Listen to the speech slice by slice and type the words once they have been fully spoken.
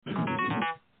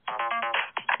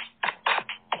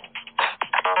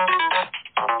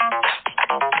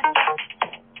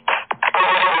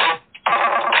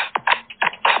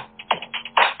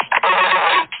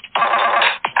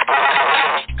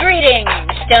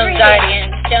Stone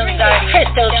Guardian,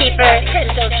 Crystal Keeper,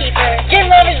 Gin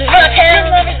Lovers and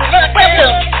Rockhounds. Welcome to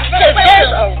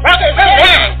There's a Rock for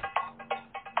That.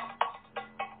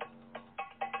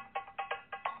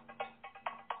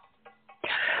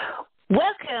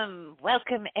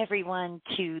 Welcome everyone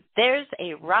to There's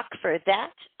a Rock for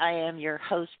That. I am your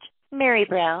host, Mary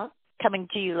Brown, coming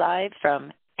to you live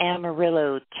from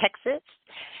Amarillo, Texas.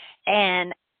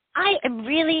 And I am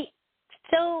really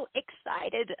so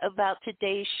excited about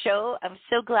today's show. I'm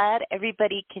so glad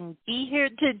everybody can be here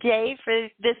today for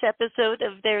this episode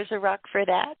of There's a Rock for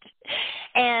That.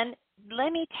 And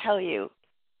let me tell you,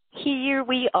 here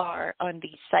we are on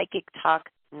the Psychic Talk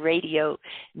Radio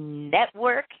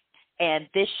Network. And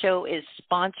this show is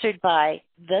sponsored by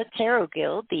the Tarot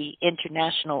Guild, the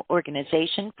international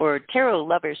organization for tarot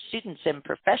lovers, students, and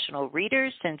professional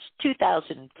readers since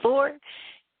 2004,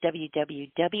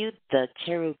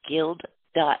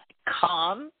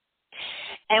 www.thetarotguild.com.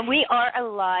 And we are a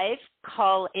live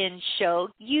call-in show.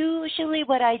 Usually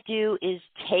what I do is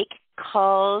take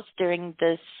calls during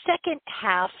the second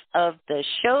half of the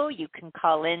show. You can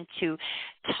call in to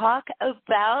talk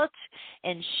about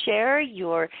and share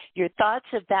your thoughts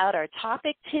about our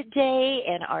topic today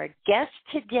and our guest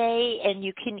today. And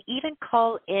you can even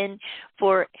call in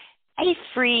for a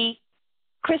free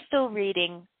crystal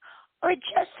reading or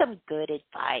just some good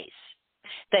advice.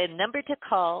 The number to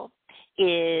call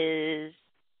is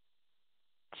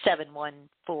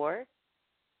 714-164628.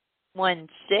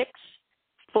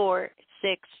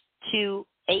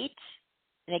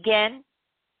 And again,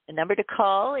 the number to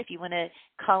call if you want to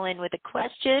call in with a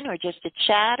question or just a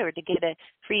chat or to get a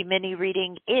free mini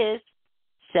reading is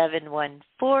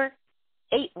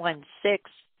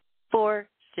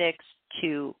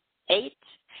 714-816-4628.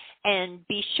 And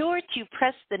be sure to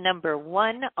press the number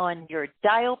 1 on your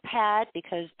dial pad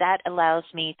because that allows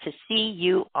me to see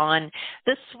you on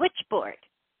the switchboard.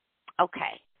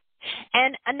 Okay.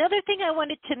 And another thing I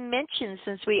wanted to mention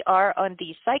since we are on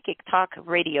the Psychic Talk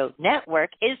Radio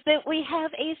Network is that we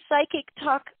have a Psychic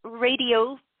Talk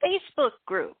Radio Facebook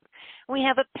group. We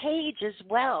have a page as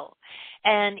well.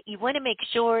 And you want to make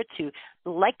sure to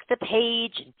like the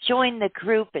page and join the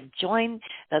group and join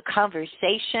the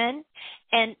conversation.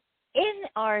 And in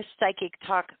our Psychic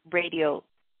Talk Radio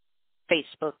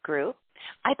Facebook group,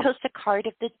 I post a card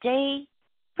of the day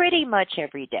pretty much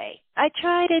every day. I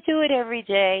try to do it every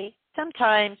day.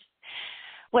 Sometimes,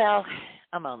 well,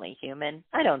 I'm only human.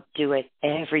 I don't do it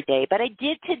every day, but I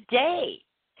did today.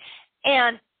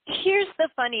 And here's the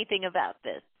funny thing about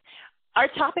this. Our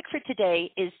topic for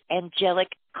today is Angelic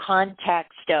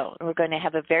Contact Stone. We're going to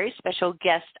have a very special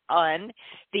guest on,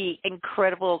 the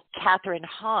incredible Catharine,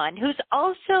 who's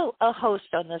also a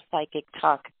host on the Psychic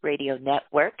Talk Radio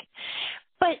Network.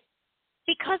 But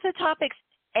because the topic's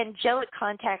Angelic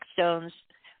Contact Stones,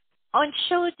 on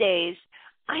show days,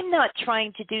 I'm not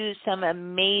trying to do some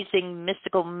amazing,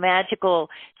 mystical, magical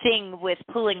thing with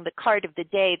pulling the card of the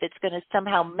day that's going to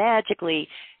somehow magically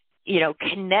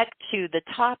connect to the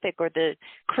topic or the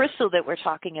crystal that we're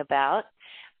talking about.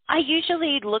 I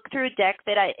usually look through a deck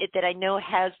that I know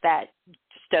has that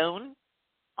stone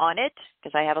on it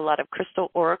because I have a lot of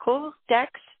crystal oracle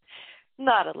decks.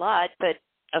 Not a lot, but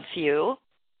a few.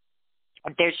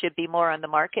 There should be more on the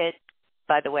market,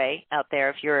 by the way, out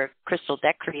there. If you're a crystal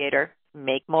deck creator,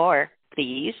 make more,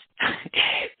 please.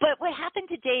 But what happened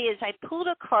today is I pulled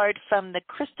a card from the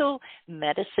Crystal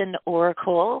Medicine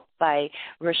Oracle by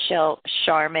Rochelle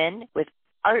Sharman with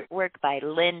artwork by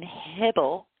Lynn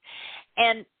Hibble.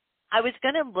 And I was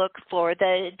going to look for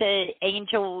the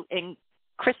angel and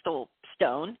crystal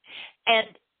stone.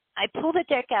 And I pulled the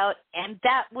deck out, and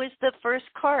that was the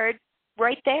first card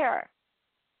right there.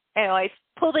 I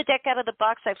pull the deck out of the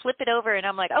box, I flip it over, and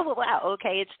I'm like, oh, wow,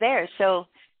 okay, it's there. So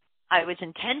I was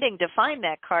intending to find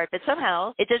that card, but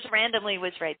somehow it just randomly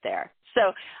was right there.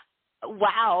 So,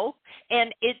 wow.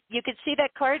 And you could see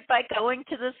that card by going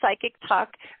to the Psychic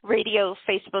Talk Radio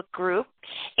Facebook group.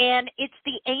 And it's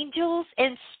the Angels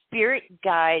and Spirit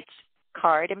Guides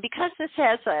card. And because this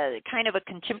has a kind of a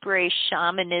contemporary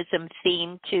shamanism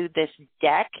theme to this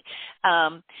deck,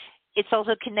 it's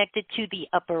also connected to the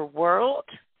upper world,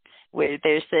 where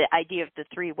there's the idea of the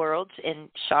three worlds in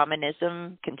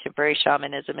shamanism, contemporary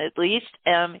shamanism at least,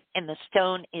 and the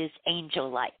stone is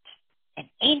Angelite. And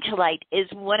Angelite is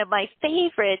one of my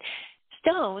favorite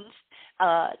stones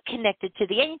connected to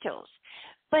the angels.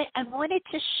 But I wanted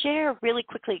to share really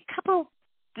quickly a couple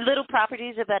little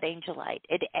properties about Angelite.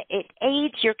 It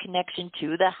aids your connection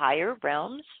to the higher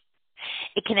realms.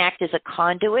 It can act as a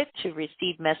conduit to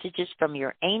receive messages from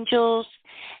your angels,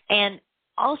 and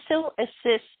also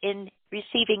assists in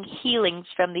receiving healings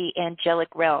from the angelic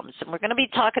realms. And we're going to be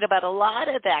talking about a lot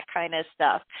of that kind of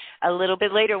stuff a little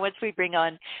bit later once we bring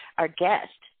on our guest.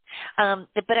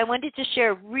 But I wanted to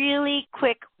share a really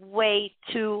quick way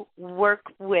to work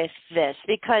with this,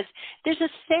 because there's a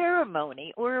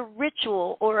ceremony or a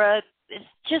ritual or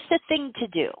just a thing to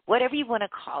do, whatever you want to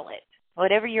call it,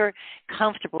 whatever you're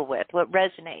comfortable with, what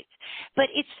resonates. But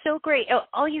it's so great.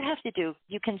 All you have to do,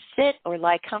 you can sit or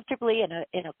lie comfortably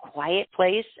in a quiet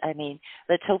place. I mean,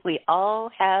 let's hope we all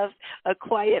have a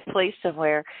quiet place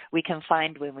somewhere we can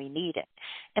find when we need it.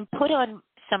 And put on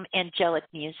some angelic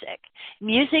music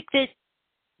that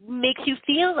makes you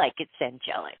feel like it's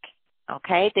angelic,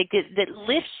 okay? That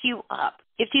lifts you up,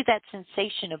 gives you that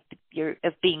sensation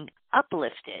of being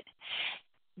uplifted.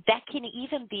 That can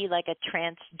even be like a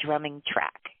trance drumming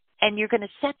track. And you're going to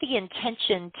set the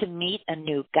intention to meet a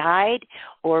new guide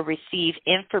or receive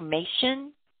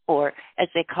information, or as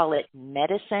they call it,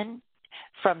 medicine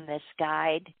from this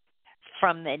guide,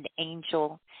 from an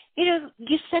angel. You know,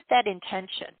 you set that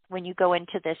intention when you go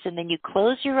into this, and then you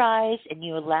close your eyes and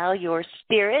you allow your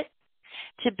spirit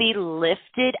to be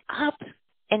lifted up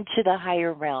into the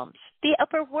higher realms, the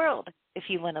upper world, if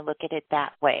you want to look at it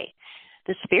that way,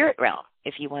 the spirit realm,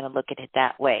 if you want to look at it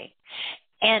that way.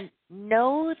 And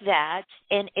know that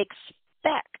and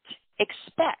expect,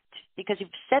 because you've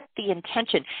set the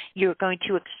intention, you're going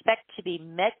to expect to be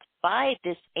met by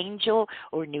this angel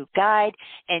or new guide,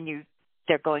 and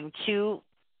they're going to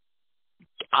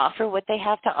offer what they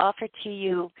have to offer to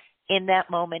you in that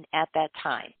moment at that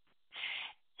time.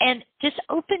 And just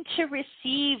open to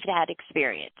receive that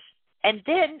experience. And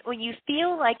then when you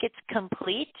feel like it's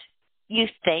complete, you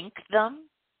thank them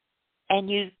and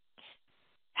you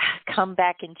come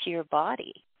back into your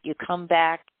body. You come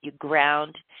back, you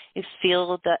ground, you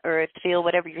feel the earth, feel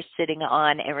whatever you're sitting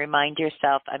on, and remind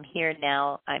yourself, I'm here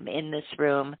now, I'm in this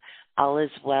room, all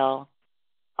is well,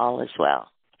 all is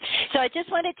well. So I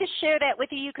just wanted to share that with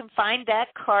you. You can find that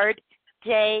card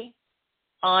today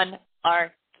on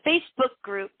our Facebook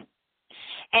group.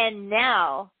 And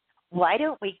now, why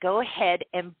don't we go ahead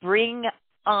and bring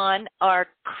on our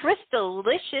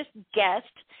crystallicious guest,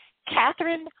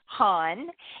 Catharine Hahn.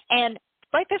 And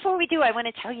right before we do, I want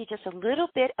to tell you just a little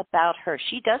bit about her.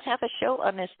 She does have a show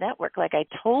on this network. Like I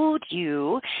told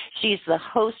you, she's the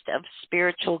host of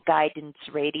Spiritual Guidance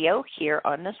Radio here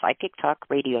on the Psychic Talk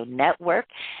Radio Network.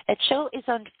 That show is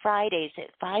on Fridays at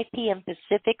 5 p.m.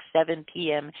 Pacific, 7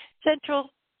 p.m. Central,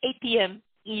 8 p.m.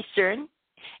 Eastern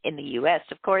in the U.S.,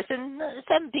 of course, and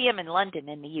 7 p.m. in London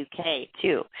in the U.K.,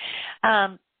 too.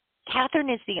 Catharine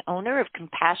is the owner of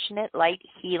Compassionate Light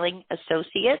Healing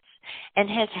Associates and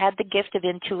has had the gift of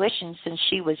intuition since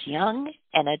she was young,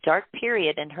 and a dark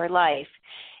period in her life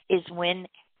is when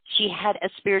she had a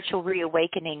spiritual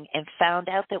reawakening and found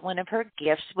out that one of her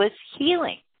gifts was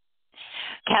healing.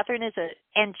 Catharine is an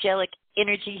angelic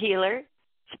energy healer,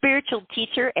 spiritual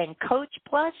teacher and coach,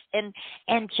 plus an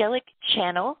angelic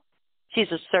channel.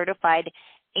 She's a certified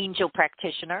angel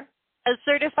practitioner, a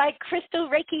certified crystal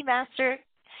Reiki master,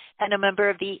 and a member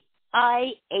of the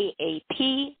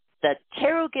IAAP, the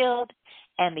Tarot Guild,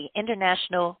 and the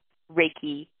International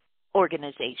Reiki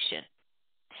Organization.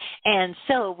 And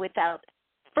so, without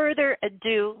further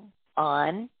ado,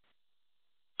 on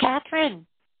Catharine.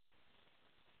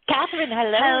 Catharine,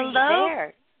 hello. Are you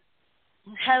there?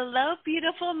 Hello,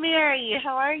 beautiful Mary.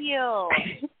 How are you?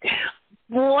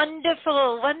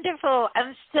 Wonderful, wonderful.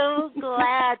 I'm so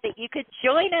glad that you could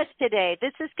join us today.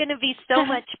 This is going to be so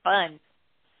much fun.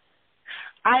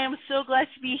 I am so glad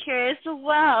to be here as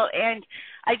well, and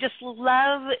I just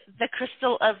love the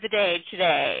crystal of the day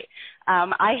today.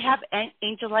 I have an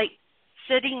Angelic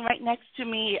sitting right next to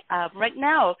me right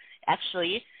now,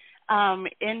 actually.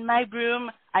 In my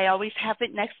room, I always have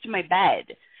it next to my bed.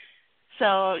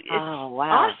 So it's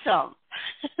awesome.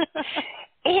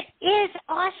 It is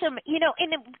awesome. You know,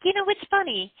 and what's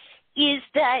funny is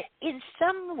that in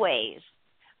some ways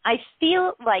I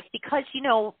feel like, because,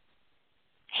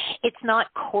 it's not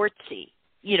quartzy,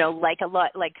 like a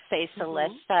lot, like say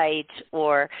celestite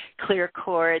or clear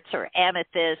quartz or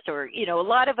amethyst or, a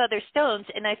lot of other stones.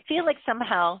 And I feel like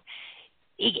somehow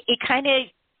it kind of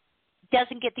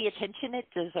doesn't get the attention it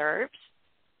deserves.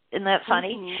 Isn't that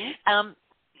funny? And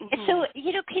so,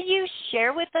 can you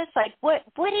share with us, like, what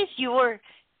are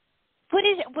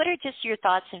just your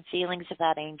thoughts and feelings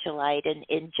about Angelite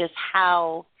and just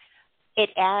how it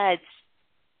adds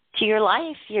to your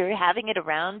life? You're having it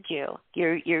around you.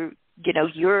 You're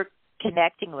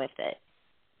connecting with it.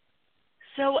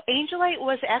 So Angelite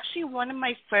was actually one of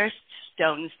my first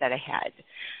stones that I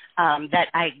had, that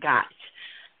I got.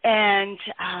 And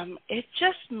it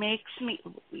just makes me,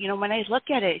 when I look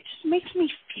at it, it just makes me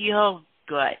feel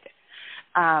good.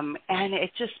 And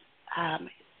it's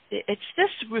this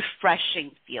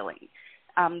refreshing feeling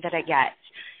that I get.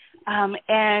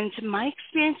 And my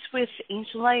experience with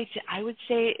Angelite, I would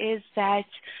say, is that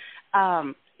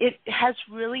it has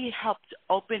really helped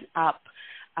open up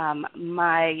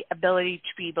my ability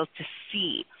to be able to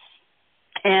see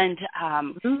and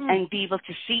be able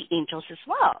to see angels as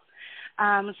well.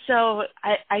 So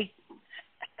I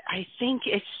think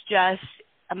it's just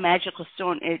a magical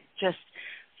stone. It just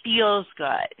feels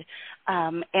good.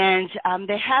 And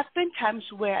there have been times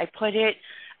where I put it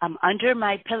under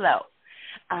my pillow.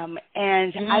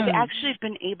 And I've actually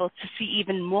been able to see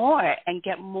even more and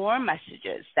get more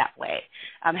messages that way,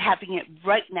 having it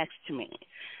right next to me.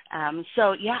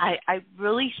 So, yeah, I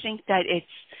really think that it's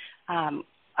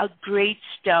a great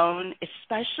stone,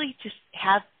 especially to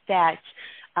have that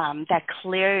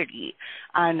clarity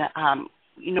on,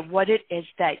 what it is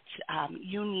that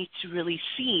you need to really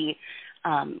see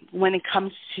when it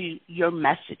comes to your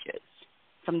messages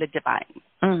from the divine.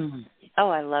 Mm. Oh,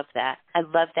 I love that. I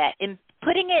love that. And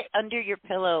putting it under your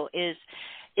pillow is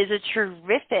a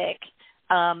terrific,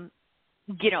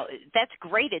 that's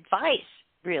great advice,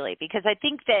 really, because I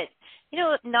think that,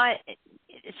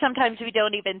 sometimes we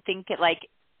don't even think like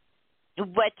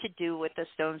what to do with the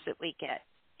stones that we get.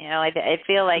 I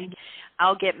feel like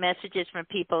I'll get messages from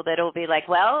people that will be like,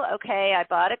 well, okay, I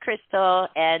bought a crystal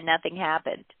and nothing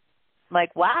happened. I'm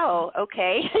like, wow,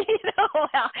 okay.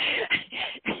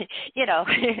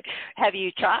 Have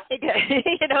you tried?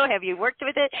 Have you worked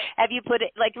with it? Have you put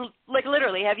it, like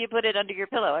literally, have you put it under your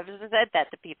pillow? I've said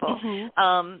that to people.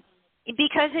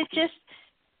 Because it just,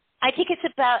 I think it's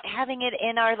about having it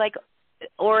in our, like,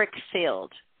 auric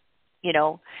field, in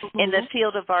the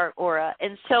field of our aura.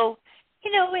 And so,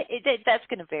 that's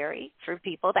going to vary for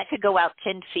people. That could go out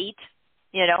 10 feet,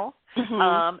 that,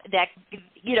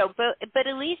 but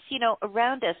at least,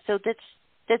 around us. So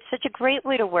that's such a great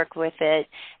way to work with it,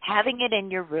 having it in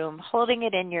your room, holding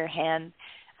it in your hand.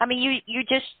 I mean, you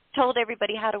just told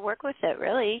everybody how to work with it,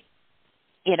 really,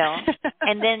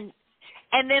 and then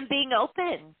being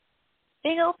open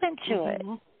to it,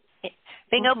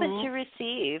 being open to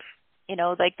receive,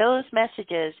 like those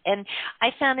messages. And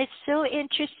I found it so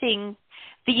interesting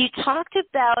that you talked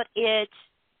about it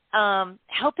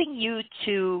helping you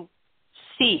to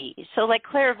see, so like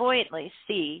clairvoyantly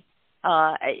see,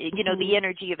 the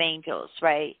energy of angels,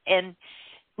 right? And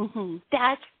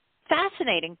that's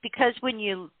fascinating because when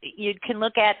you can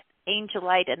look at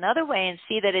Angelite another way and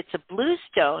see that it's a blue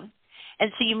stone,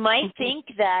 and so you might think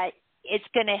that it's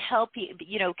going to help you,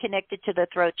 connected to the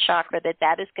throat chakra,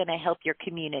 that is going to help your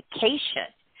communication.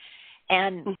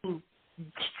 And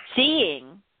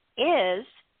seeing is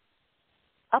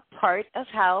a part of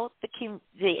how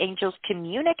the angels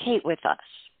communicate with us.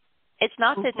 It's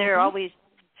not that they're always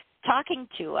talking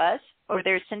to us or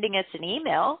they're sending us an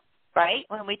email, right?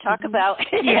 When we talk about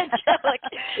angelic,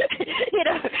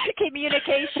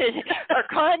 communication or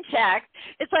contact,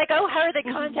 it's like, oh, how are they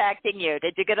contacting you?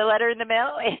 Did you get a letter in the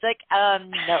mail? It's like,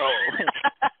 no.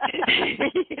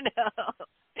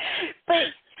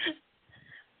 But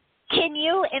can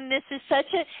you, and this is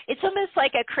it's almost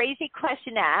like a crazy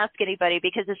question to ask anybody,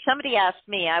 because if somebody asked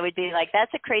me, I would be like,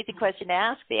 that's a crazy question to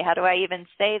ask me. How do I even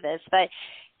say this? But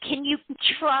can you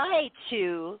try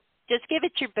to, just give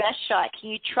it your best shot,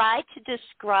 can you try to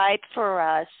describe for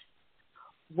us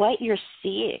what you're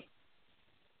seeing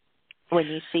when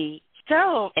you see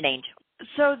an angel?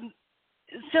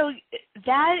 So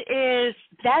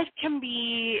that can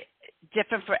be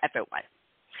different for everyone.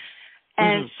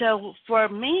 And so for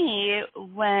me,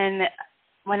 when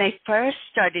I first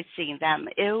started seeing them,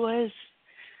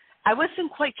 I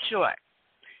wasn't quite sure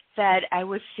that I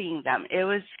was seeing them. It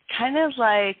was kind of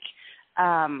like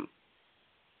a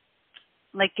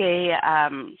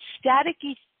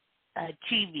staticky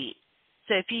TV.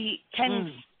 So if you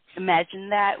can imagine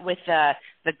that with the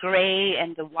gray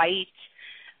and the white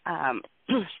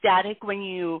static when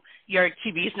your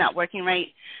TV is not working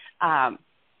right.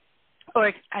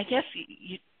 Or I guess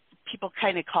people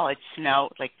kind of call it snow,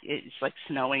 like it's like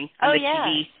snowing on the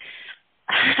TV.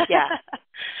 Yeah.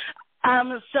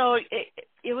 So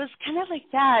it was kind of like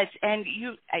that, and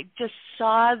I just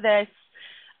saw this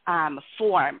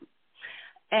form,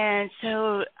 and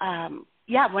so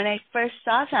when I first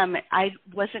saw them, I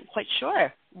wasn't quite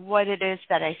sure what it is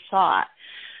that I saw,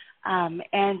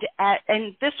 and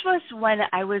this was when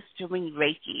I was doing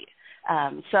Reiki.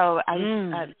 So I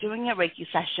was doing a Reiki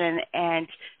session, and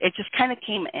it just kind of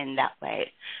came in that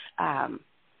way.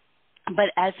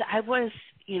 But as I was,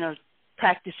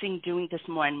 practicing doing this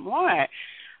more and more,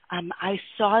 I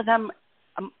saw them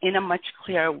in a much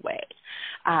clearer way,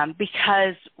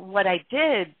 because what I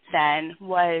did then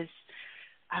was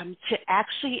to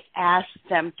actually ask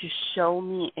them to show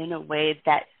me in a way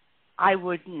that I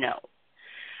would know.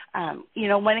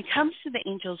 When it comes to the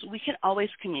angels, we can always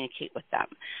communicate with them.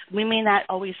 We may not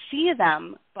always see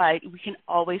them, but we can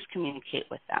always communicate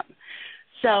with them.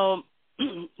 So,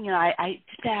 I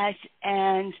did that,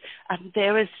 and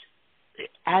there was,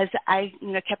 as I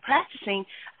kept practicing,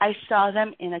 I saw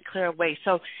them in a clear way.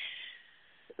 So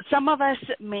some of us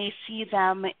may see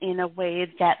them in a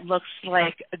way that looks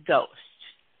like a ghost.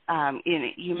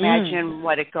 You imagine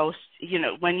what a ghost,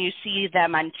 when you see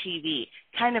them on TV,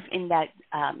 kind of in that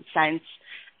sense,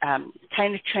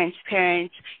 kind of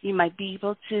transparent. You might be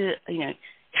able to,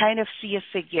 kind of see a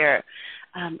figure.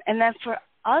 And then for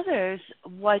others,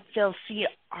 what they'll see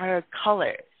are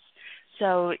colors.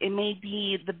 So it may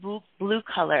be the blue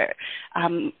color,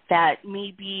 that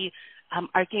may be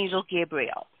Archangel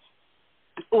Gabriel,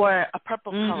 or a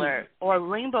purple color, or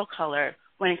rainbow color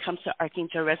when it comes to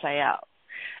Archangel Raphael.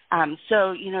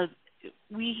 So,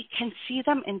 we can see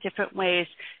them in different ways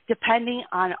depending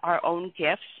on our own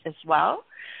gifts as well.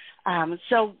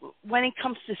 So when it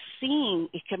comes to seeing,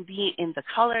 it can be in the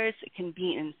colors, it can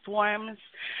be in forms,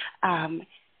 and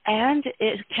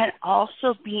it can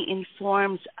also be in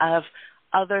forms of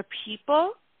other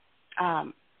people,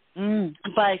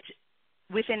 but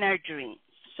within our dreams.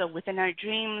 So within our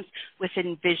dreams,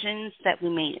 within visions that we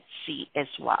may see as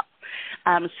well.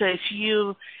 So if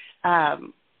you...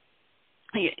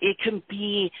 it can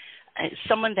be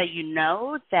someone that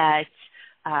that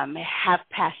have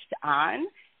passed on,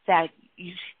 that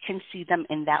you can see them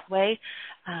in that way,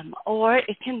 or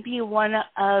it can be one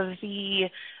of the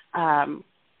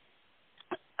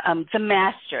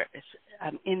masters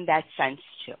in that sense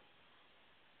too.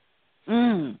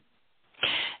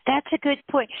 That's a good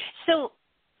point. So,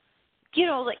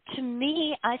 to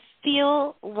me, I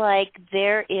feel like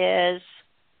there is,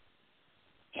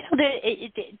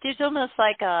 there's almost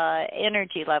like a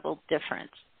energy level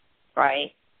difference,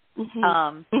 right?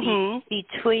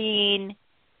 Between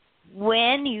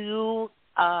when you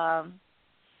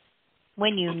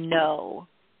know,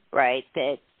 right,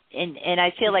 that, and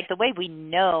I feel like the way we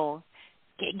know,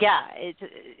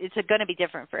 it's going to be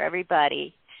different for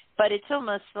everybody, but it's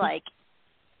almost like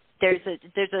there's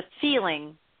a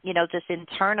feeling, just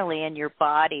internally in your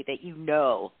body that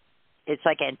it's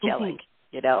like angelic.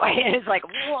 It's like,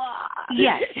 whoa.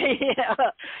 Yes. It's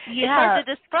hard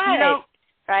to describe,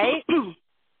 right?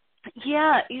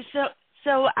 Yeah.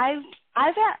 So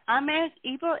I'm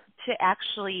able to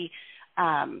actually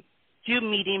do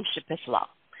mediumship as well.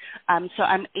 So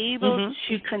I'm able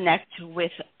to connect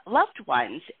with loved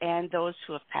ones and those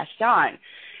who have passed on.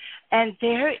 And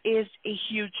there is a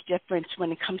huge difference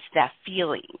when it comes to that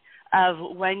feeling of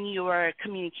when you're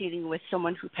communicating with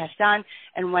someone who passed on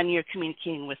and when you're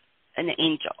communicating with an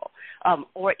angel,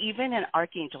 or even an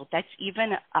archangel. That's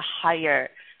even a higher,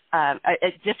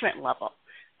 a different level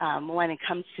when it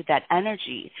comes to that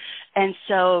energy. And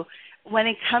so when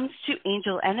it comes to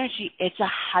angel energy, it's a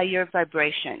higher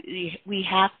vibration. We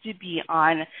have to be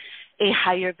on a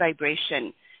higher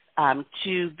vibration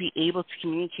to be able to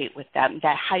communicate with them,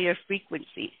 that higher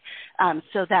frequency,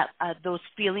 so that those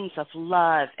feelings of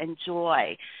love and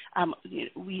joy,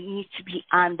 we need to be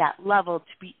on that level to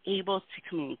be able to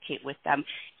communicate with them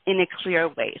in a clear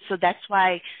way. So that's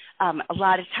why a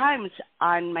lot of times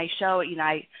on my show,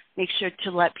 I make sure to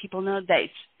let people know that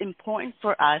it's important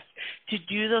for us to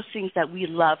do those things that we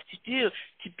love to do,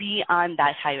 to be on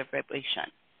that higher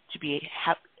vibration,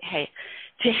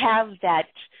 to have that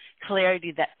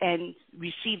clarity and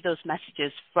receive those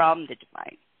messages from the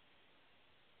divine.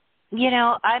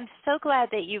 I'm so glad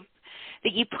that you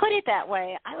put it that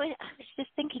way. I was just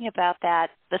thinking about that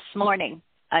this morning.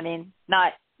 I mean,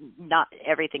 not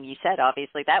everything you said,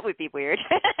 obviously. That would be weird,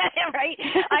 right?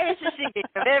 I was just thinking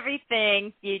of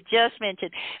everything you just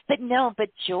mentioned. But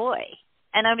joy.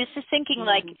 And I was just thinking,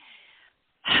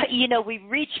 we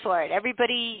reach for it.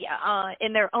 Everybody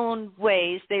in their own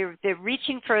ways, they're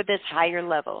reaching for this higher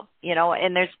level,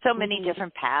 and there's so many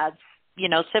different paths,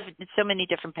 so many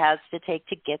different paths to take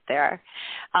to get there.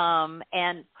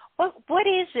 And what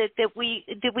is it that we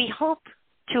hope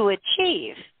to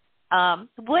achieve?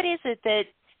 What is it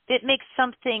that makes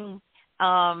something,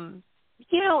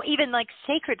 even like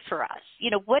sacred for us?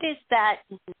 What is that?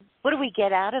 What do we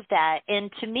get out of that?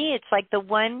 And to me, it's like the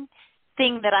one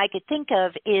thing that I could think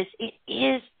of is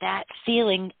that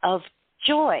feeling of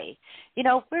joy.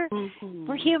 We're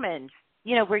humans.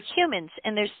 We're humans,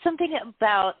 and there's something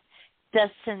about the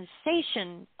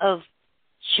sensation of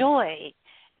joy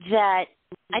that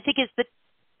I think is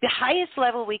the highest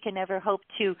level we can ever hope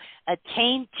to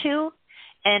attain to.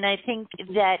 And I think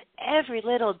that every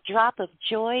little drop of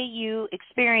joy you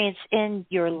experience in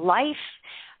your life,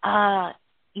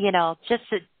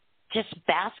 just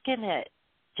bask in it.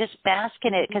 Just bask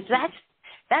in it, because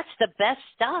that's the best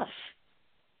stuff.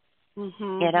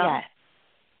 Mm-hmm. You know? Yeah.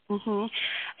 Mm-hmm.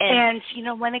 And,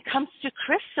 when it comes to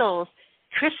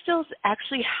crystals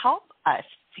actually help us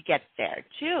to get there,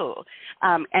 too,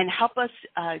 and help us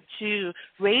to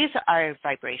raise our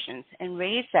vibrations and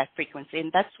raise that frequency.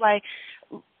 And that's why,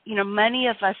 many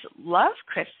of us love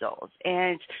crystals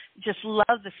and just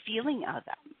love the feeling of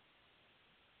them.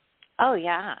 Oh,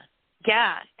 yeah.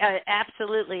 Yeah,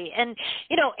 absolutely. And,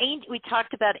 we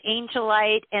talked about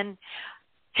Angelite, and,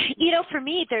 for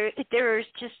me, there's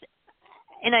just,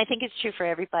 and I think it's true for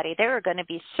everybody, there are going to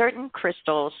be certain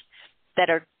crystals that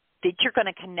you're going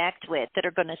to connect with, that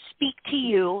are going to speak to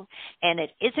you, and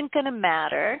it isn't going to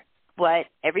matter what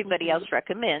everybody else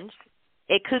recommends.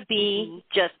 It could be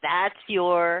just that's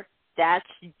your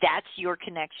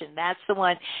connection. That's the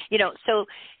one. So,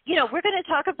 we're going to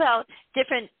talk about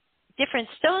different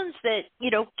stones that,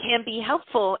 can be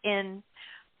helpful in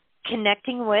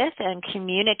connecting with and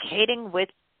communicating with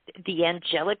the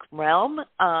angelic realm.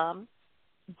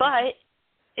 But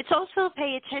it's also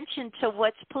pay attention to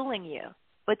what's pulling you.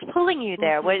 What's pulling you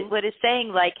there? What is saying,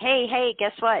 like, hey,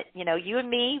 guess what? You and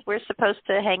me, we're supposed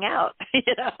to hang out,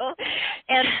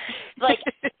 And,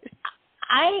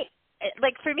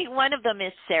 for me, one of them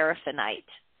is seraphonite,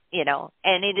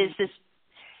 and it is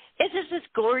this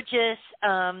gorgeous,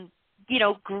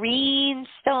 green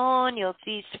stone. You'll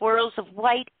see swirls of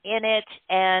white in it,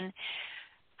 and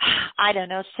I don't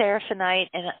know, seraphonite,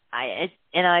 and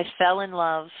I fell in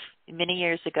love many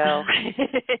years ago,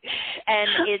 and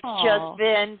it's just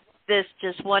been this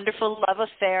just wonderful love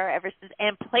affair ever since,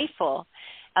 and playful.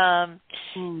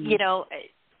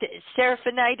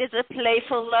 Seraphonite is a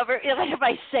playful lover. What am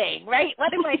I saying, right?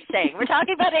 What am I saying? We're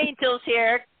talking about angels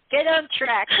here. Get on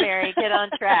track, Mary. Get on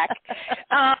track.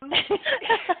 But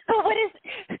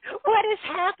what has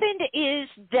happened is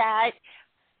that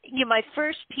my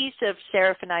first piece of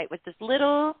seraphonite was this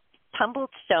little tumbled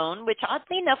stone, which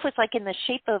oddly enough was in the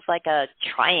shape of a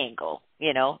triangle.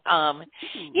 Not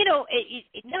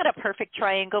a perfect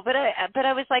triangle, but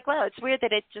I was like, wow, it's weird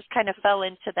that it just kind of fell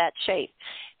into that shape,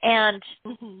 and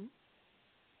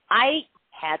I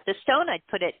had the stone. I'd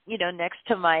put it, next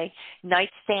to my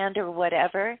nightstand or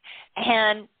whatever.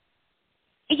 And,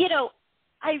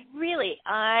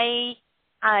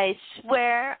 I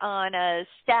swear on a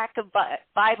stack of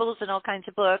Bibles and all kinds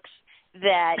of books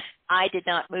that I did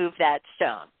not move that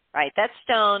stone, right? That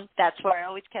stone, that's where I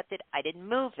always kept it. I didn't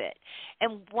move it.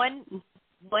 And one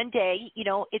day,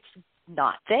 it's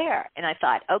not there. And I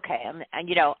thought, okay,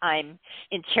 I'm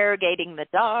interrogating the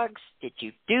dogs. Did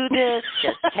you do this?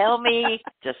 Just tell me.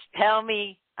 Just tell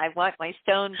me. I want my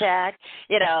stone back.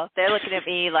 They're looking at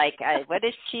me like, what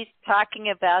is she talking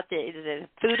about? Is there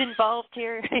food involved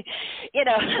here?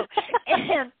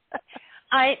 And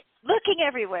I looking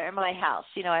everywhere in my house.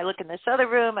 I look in this other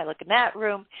room, I look in that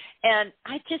room, and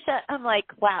I'm like,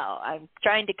 wow, I'm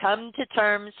trying to come to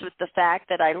terms with the fact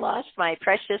that I lost my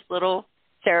precious little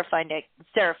seraphonite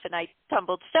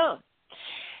tumbled stone.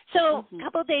 So a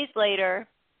couple of days later,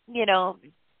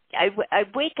 I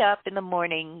wake up in the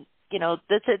morning.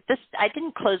 I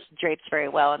didn't close the drapes very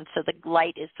well, and so the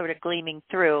light is sort of gleaming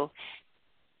through.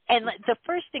 And the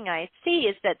first thing I see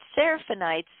is that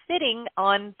seraphonite sitting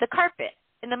on the carpet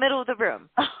in the middle of the room.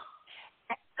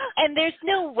 And there's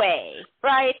no way,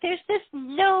 right? There's just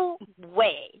no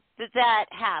way that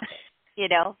happens,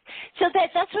 So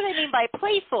that's what I mean by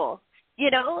playful.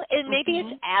 And maybe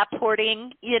it's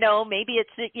apporting, maybe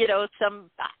it's,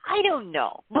 I don't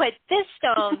know. But this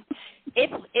stone,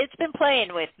 it's been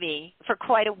playing with me for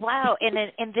quite a while. And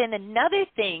then another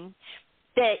thing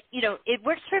that, it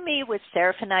works for me with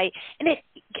seraphonite, and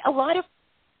a lot of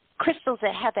crystals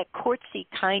that have that quartzy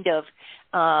kind of,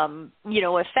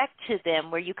 effect to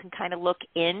them, where you can kind of look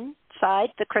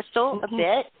inside the crystal a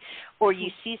bit, or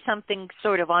you see something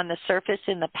sort of on the surface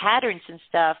in the patterns and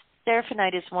stuff.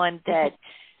 Seraphonite is one that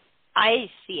I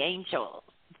see angel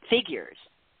figures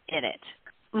in it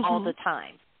all the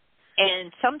time.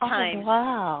 And sometimes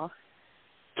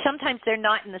they're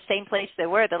not in the same place they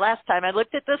were the last time I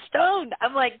looked at the stone.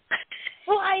 I'm like,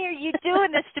 why are you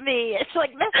doing this to me? It's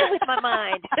like messing with my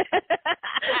mind.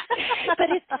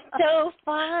 But it's so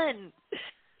fun.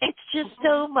 It's just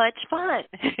so much fun.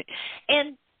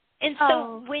 And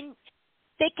so when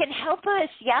they can help us,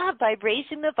 by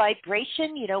raising the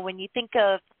vibration. When you think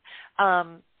of,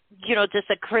 just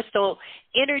a crystal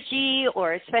energy,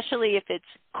 or especially if it's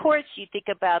quartz, you think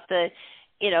about the,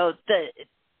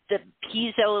 the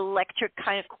piezoelectric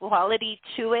kind of quality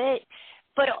to it,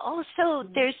 but also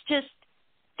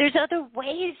there's other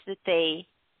ways that they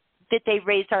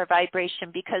raise our vibration,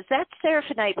 because that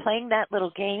Seraphonite playing that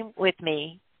little game with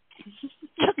me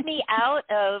took me out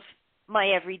of my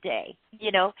everyday,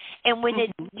 and when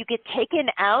you get taken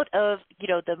out of,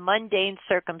 the mundane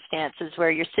circumstances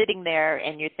where you're sitting there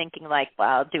and you're thinking like,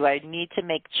 wow, do I need to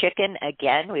make chicken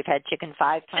again? We've had chicken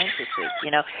 5 times this week,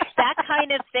 that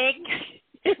kind of thing,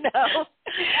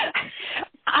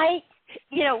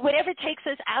 whatever takes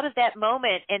us out of that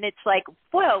moment, and it's like,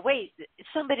 whoa, wait,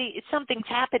 something's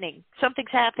happening.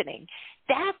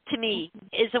 That, to me,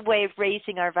 is a way of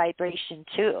raising our vibration,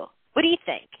 too. What do you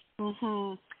think?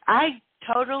 Mm-hmm. I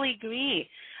totally agree.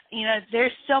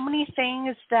 There's so many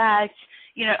things that,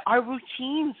 our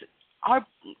routines are,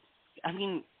 a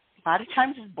lot of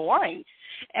times it's boring.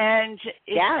 And,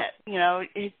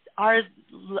 our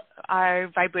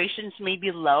vibrations may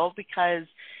be low because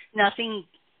nothing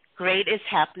great is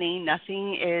happening,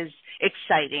 nothing is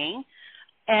exciting.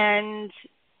 And,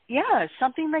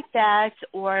 something like that,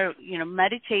 or,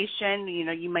 meditation,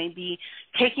 you might be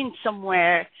taken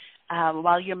somewhere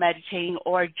while you're meditating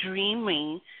or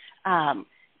dreaming, and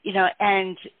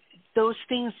those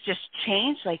things just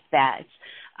change like that.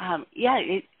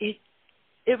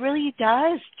 It really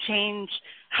does change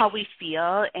how we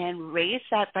feel and raise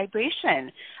that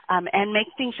vibration, and make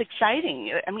things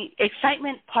exciting.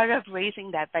 Excitement part of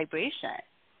raising that vibration,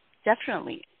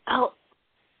 definitely. Oh,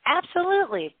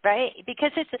 absolutely, right?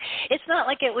 Because it's not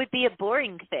like it would be a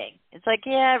boring thing. It's like,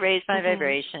 raise my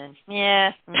vibration.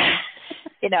 Yeah.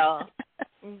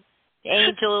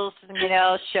 Angels,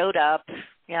 showed up.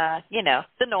 Yeah,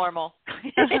 the normal.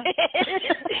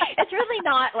 It's really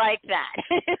not like that.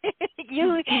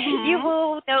 You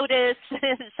will notice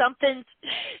something's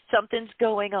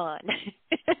going on.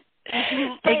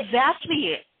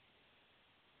 Exactly.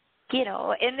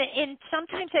 And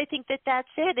sometimes I think that's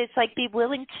it. It's like, be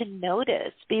willing to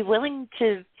notice, be willing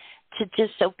to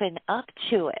just open up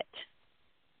to it.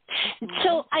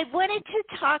 So I wanted to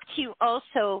talk to you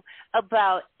also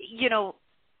about,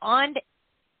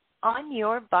 on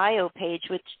your bio page,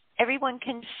 which everyone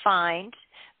can find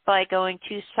by going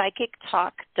to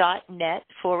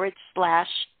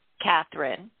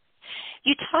psychictalk.net/Catharine,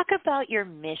 you talk about your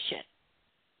mission,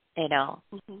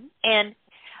 and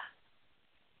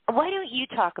why don't you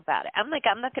talk about it? I'm not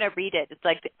going to read it. It's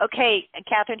like, okay,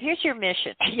 Catharine, here's your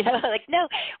mission. No,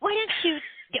 why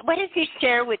don't you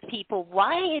share with people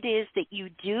why it is that you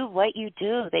do what you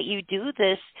do, that you do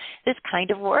this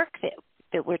kind of work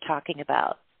that we're talking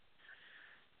about?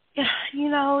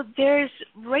 There's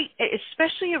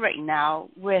especially right now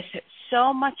with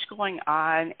so much going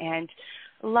on and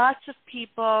lots of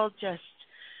people just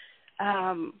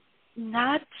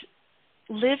not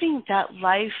living that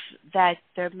life that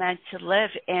they're meant to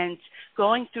live, and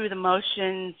going through the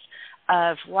motions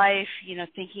of life,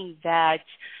 thinking that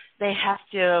they have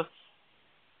to,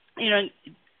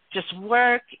 just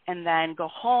work and then go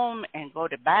home and go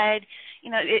to bed,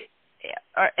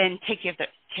 and take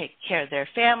care of their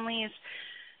families.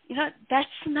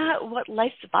 That's not what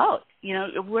life's about.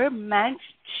 We're meant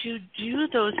to do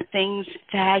those things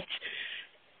that,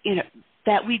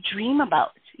 that we dream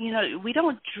about. We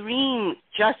don't dream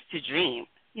just to dream.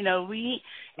 We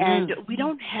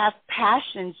don't have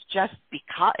passions just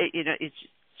because, it's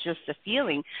just a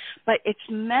feeling, but it's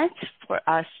meant for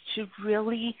us to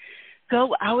really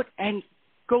go out and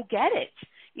go get it.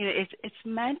 It's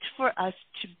meant for us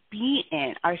to be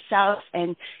in ourselves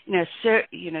and,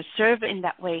 serve in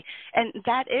that way. And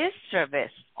that is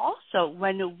service also,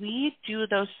 when we do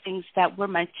those things that we're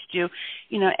meant to do,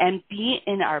 and be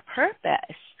in our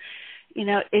purpose.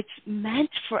 It's meant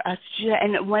for us to,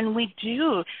 and when we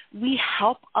do, we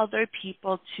help other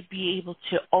people to be able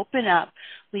to open up.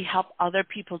 We help other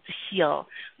people to heal.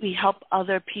 We help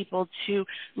other people to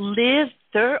live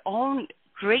their own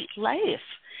great life.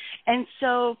 And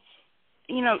so,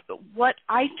 what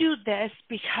I do this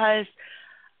because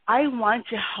I want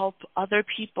to help other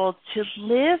people to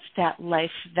live that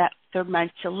life that they're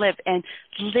meant to live, and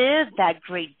live that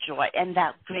great joy and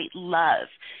that great love.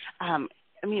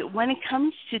 When it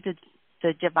comes to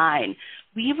the divine,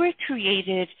 we were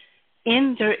created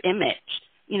in their image,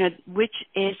 which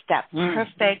is that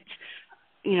perfect,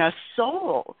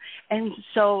 soul. And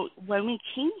so when we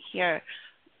came here,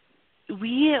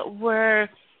 we were,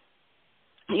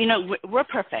 we're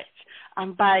perfect.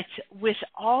 But with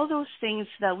all those things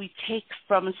that we take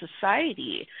from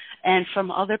society and from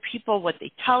other people, what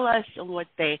they tell us and what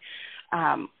they,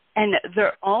 and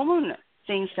their own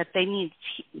things that they need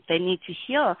to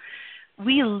heal,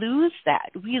 we lose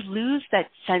that. We lose that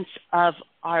sense of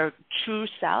our true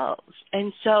selves.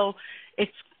 And so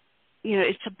it's,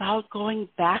 it's about going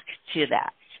back to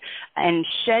that and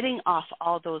shedding off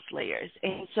all those layers.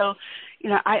 And so,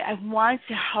 I want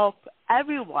to help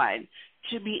everyone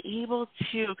to be able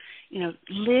to,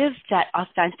 live that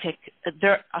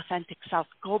their authentic self,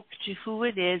 go to who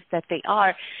it is that they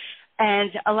are.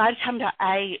 And a lot of times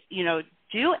I,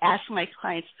 do ask my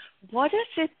clients, what is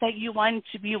it that you wanted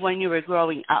to be when you were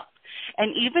growing up?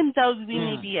 And even though we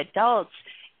may be adults,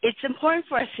 it's important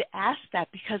for us to ask that,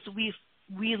 because we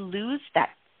lose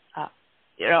that,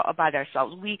 about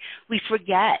ourselves. We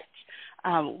forget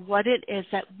what it is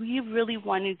that we really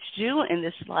wanted to do in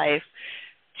this life,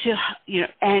 to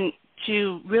and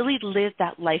to really live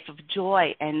that life of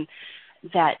joy and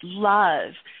that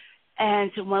love.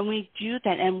 And when we do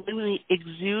that, and when we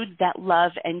exude that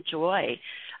love and joy,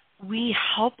 we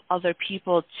help other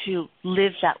people to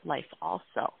live that life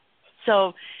also.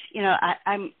 So,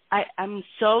 I'm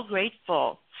so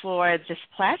grateful for this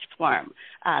platform,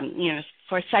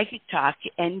 for Psychic Talk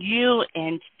and you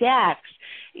and Dax,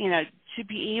 to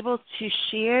be able to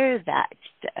share that,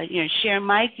 share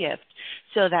my gift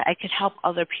so that I could help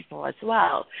other people as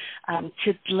well,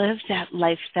 to live that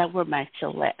life that we're meant to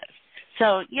live.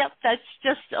 So, yep, that's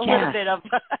just a little bit of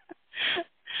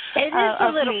it is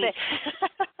a little bit.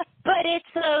 But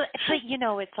it's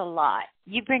a lot.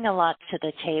 You bring a lot to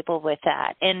the table with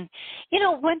that. And,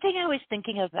 one thing I was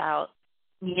thinking about,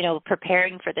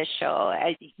 preparing for this show,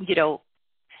 I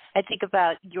think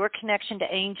about your connection to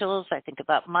angels. I think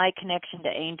about my connection to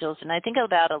angels. And I think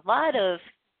about a lot of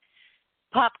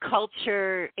pop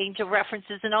culture, angel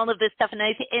references and all of this stuff. And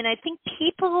I think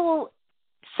people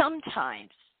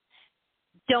sometimes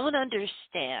don't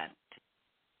understand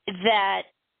that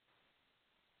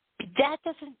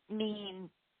doesn't mean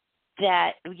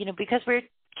that, because we're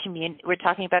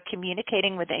talking about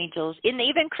communicating with angels, and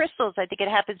even crystals, I think it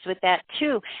happens with that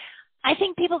too. I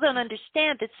think people don't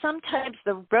understand that sometimes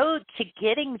the road to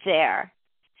getting there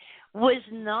was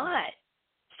not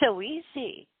so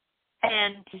easy.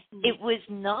 And it was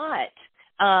not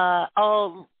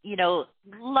all,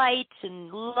 lights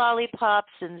and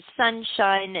lollipops and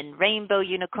sunshine and rainbow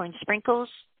unicorn sprinkles,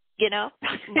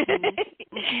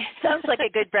 Sounds like a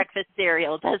good breakfast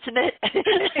cereal, doesn't it?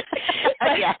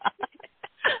 Yeah.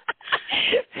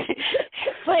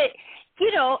 But,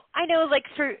 I know, like,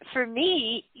 for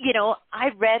me, I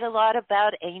read a lot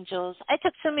about angels. I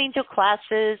took some angel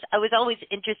classes. I was always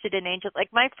interested in angels.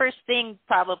 Like, my first thing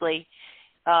probably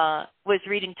was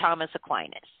reading Thomas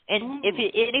Aquinas. And if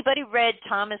anybody read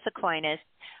Thomas Aquinas,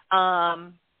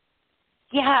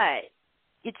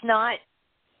 it's not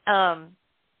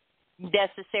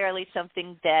necessarily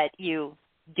something that you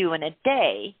do in a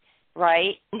day,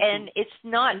 right? And it's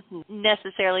not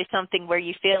necessarily something where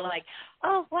you feel like,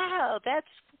 oh, wow, that's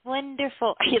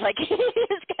wonderful. Like,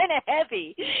 it's kind of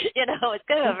heavy, it's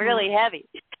kind of really heavy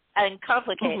and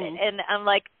complicated. And I'm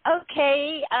like,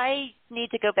 okay, I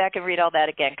need to go back and read all that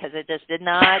again, because it just did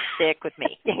not stick with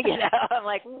me. I'm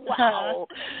like, wow,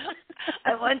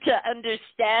 I want to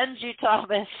understand you,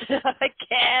 Thomas. I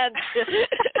can't.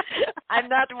 I'm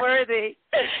not worthy,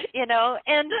 and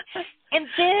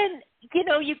then,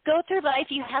 you go through life,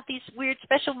 you have these weird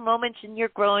special moments and you're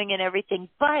growing and everything.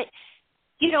 But,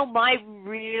 my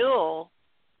real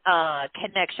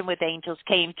connection with angels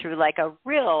came through like a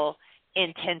real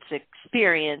intense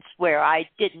experience where I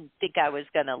didn't think I was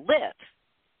going to live.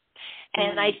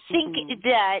 And I think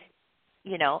that,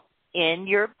 in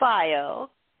your bio,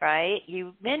 right,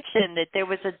 you mentioned that there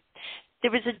was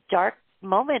a dark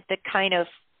moment that kind of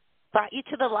brought you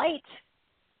to the light,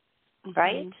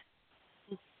 right?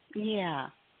 Yeah.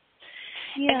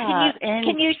 Yeah. And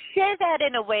can you share that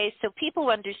in a way so people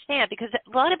understand? Because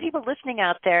a lot of people listening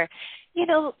out there,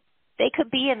 they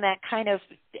could be in that kind of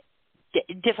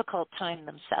difficult time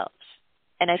themselves.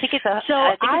 And I think it's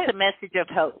a message of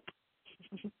hope.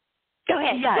 Go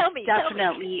ahead. Yes, tell me.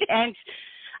 Definitely. And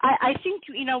I think,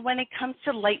 when it comes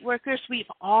to light workers, we've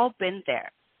all been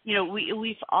there.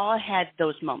 We've all had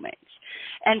those moments.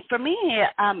 And for me,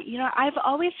 I've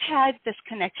always had this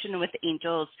connection with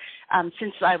angels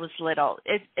since I was little.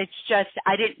 It's just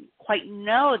I didn't quite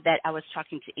know that I was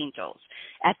talking to angels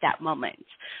at that moment.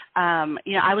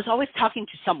 I was always talking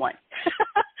to someone.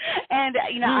 And,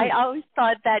 I always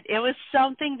thought that it was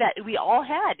something that we all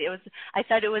had. I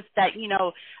thought it was that,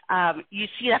 you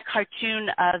see that cartoon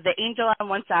of the angel on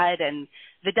one side and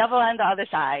the devil on the other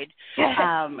side.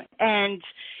 And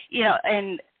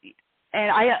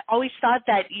I always thought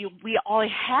that we all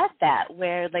had that,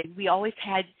 where like we always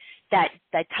had that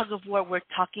tug of war. We're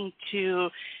talking to,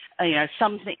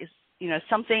 something,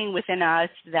 something within us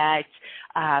that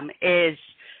is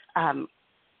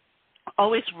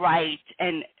always right,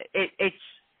 and it's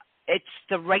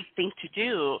the right thing to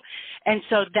do. And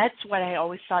so that's what I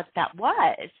always thought that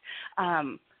was.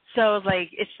 So, like,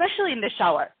 especially in the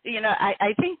shower,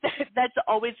 I think that's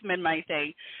always been my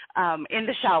thing. In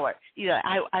the shower,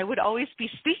 I would always be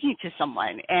speaking to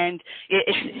someone, and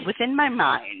it's within my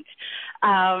mind,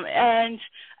 and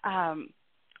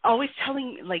always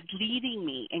leading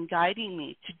me and guiding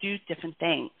me to do different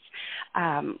things.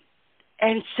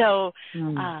 And so,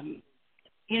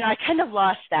 I kind of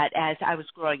lost that as I was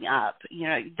growing up.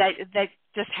 That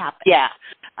just happened. Yeah.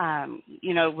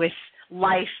 With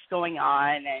life going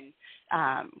on and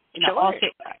Sure.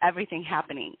 everything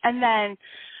happening. And then,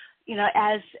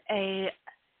 as a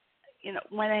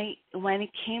when it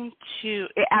came to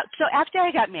so after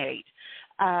I got married,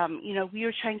 we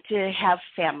were trying to have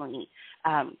family,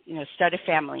 start a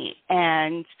family,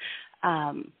 and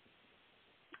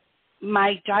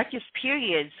my darkest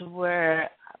periods were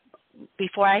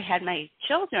before I had my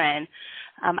children.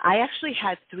 I actually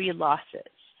had 3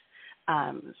 losses.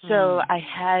 So I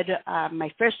had my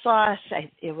first loss.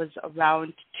 It was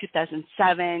around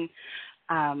 2007,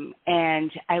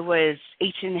 and I was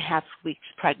 8.5 weeks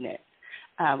pregnant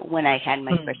when I had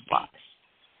my first loss.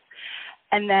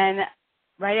 And then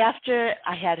right after,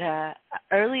 I had a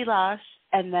early loss,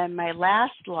 and then my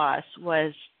last loss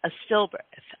was a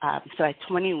stillbirth, so at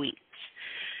 20 weeks.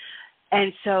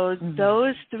 And so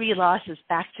those 3 losses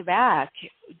back to back,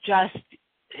 just,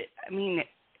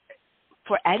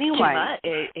 for anyone,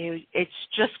 it's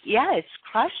just, it's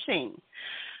crushing.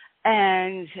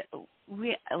 And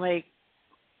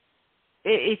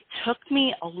it took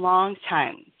me a long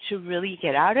time to really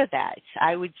get out of that.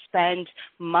 I would spend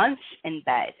months in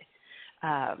bed,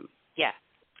 not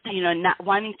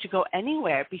wanting to go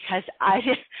anywhere because I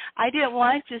didn't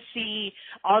want to see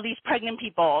all these pregnant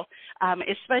people,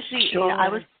 especially, I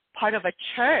was part of a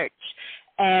church.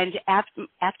 And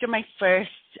after my first,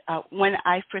 when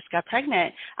I first got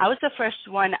pregnant, I was the first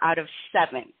one out of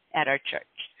 7 at our church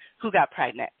who got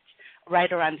pregnant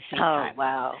right around the same time. Oh,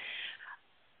 wow.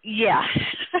 Yeah.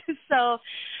 So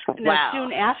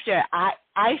soon after,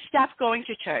 I stopped going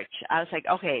to church. I was like,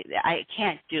 okay, I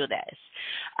can't do this.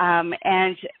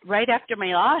 And right after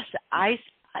my loss,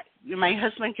 my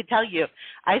husband could tell you,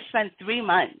 I spent 3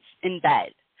 months in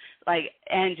bed.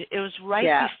 And it was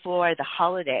right before the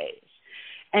holidays.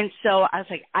 And so I was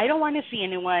like, I don't want to see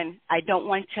anyone. I don't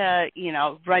want to,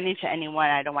 run into anyone.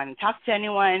 I don't want to talk to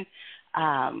anyone.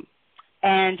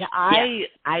 And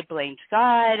I blamed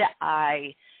God.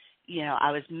 I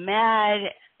was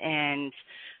mad. And,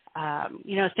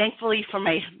 thankfully for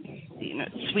my,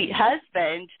 sweet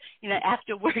husband,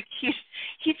 after work,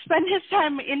 he'd spend his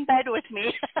time in bed with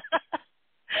me.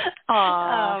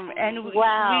 And we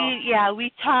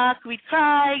talk, we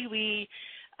cry,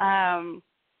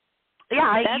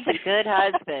 that's a good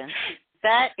husband.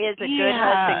 That is a good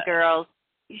husband, girls.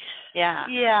 Yeah.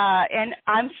 Yeah, and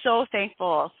I'm so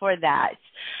thankful for that.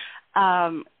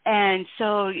 And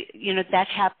so, that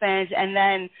happened. And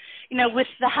then, with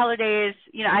the holidays,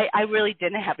 I really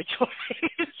didn't have a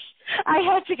choice. I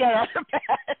had to get out of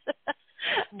bed.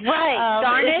 Right.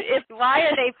 Darn it. Why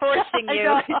are they forcing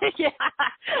you?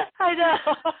 I know.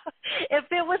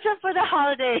 If it wasn't for the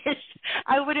holidays,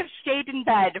 I would have stayed in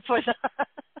bed for the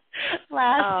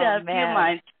last few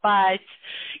months. But,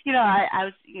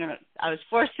 I was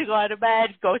forced to go out of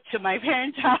bed, go to my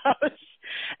parents' house,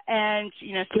 and,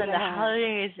 spend the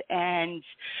holidays. And,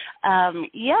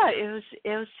 it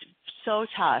was so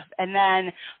tough. And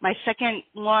then my second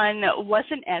one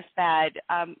wasn't as bad.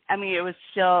 It was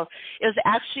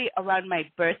actually around my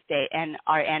birthday and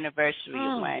our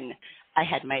anniversary when I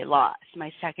had my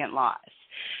second loss.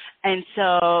 And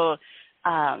so,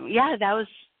 that was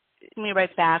me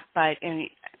right back, but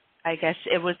I guess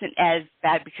it wasn't as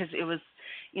bad because it was,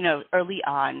 early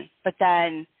on. But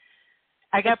then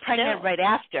I got pregnant right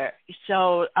after.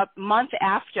 So a month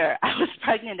after, I was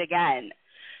pregnant again.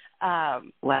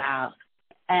 Wow.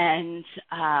 And,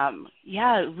 I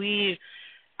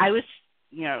was,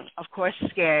 of course,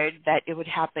 scared that it would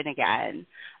happen again.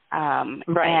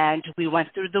 And we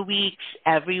went through the weeks.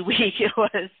 Every week it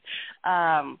was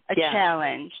a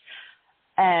challenge.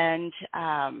 And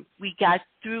we got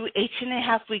through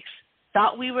 8.5 weeks,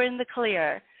 thought we were in the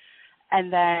clear.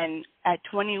 And then at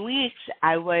 20 weeks,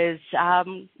 I was,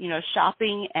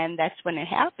 shopping, and that's when it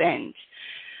happened.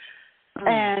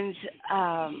 And,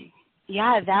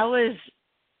 that was,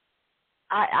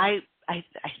 I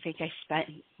think I spent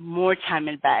more time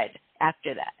in bed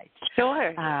after that.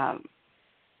 Sure.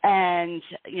 And,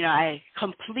 I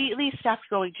completely stopped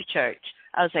going to church.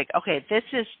 I was like, okay, this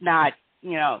is not,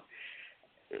 I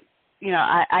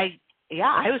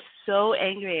was so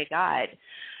angry at God.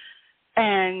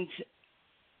 And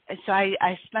so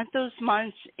I spent those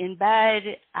months in bed.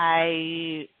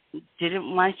 I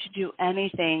didn't want to do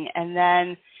anything. And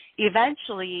then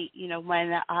eventually,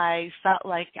 when I felt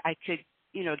like I could,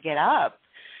 get up,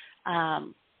 I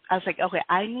was like, okay,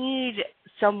 I need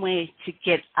some way to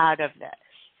get out of this,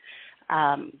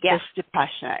 this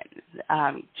depression,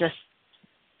 just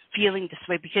feeling this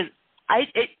way, because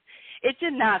it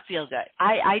did not feel good.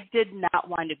 I did not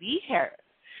want to be here.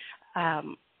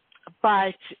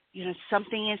 But,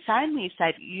 something inside me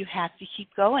said, you have to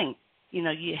keep going.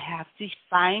 You have to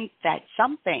find that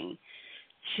something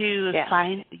to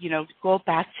find, go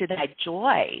back to that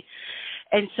joy.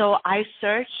 And so I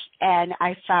searched, and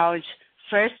I found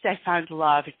the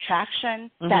law of attraction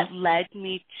that led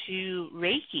me to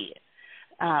Reiki.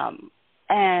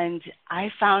 And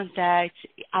I found that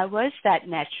I was that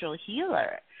natural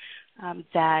healer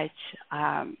that,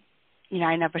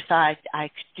 I never thought I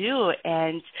could do.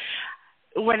 And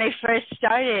when I first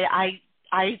started,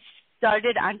 I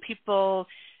started on people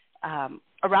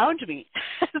around me.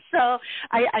 So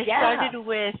I started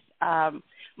with other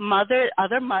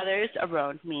mothers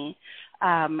around me,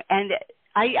 and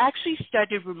I actually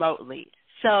started remotely.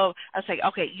 So I was like,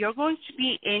 okay, you're going to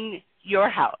be in your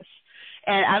house,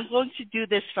 and I'm going to do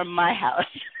this from my house.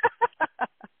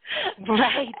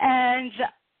 Right.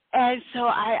 And so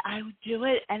I would do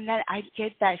it, and then I'd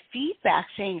get that feedback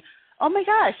saying, oh my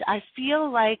gosh, I feel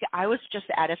like I was just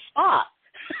at a spa.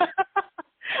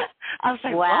 I was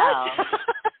like, wow. what?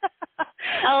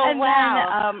 Oh, and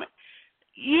wow. Then,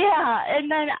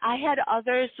 and then I had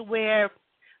others where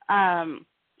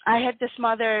I had this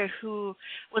mother who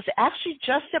was actually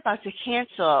just about to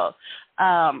cancel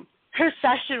her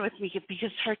session with me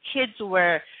because her kids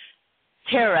were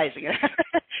terrorizing her.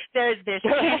 There's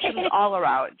tantrums all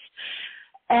around.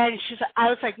 And I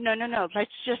was like, no,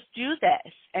 let's just do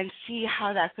this and see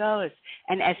how that goes.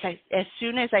 And as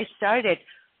soon as I started,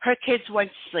 her kids went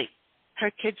to sleep.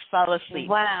 Her kids fell asleep.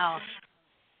 Wow.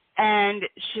 And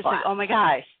she's like, oh my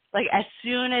gosh. Like as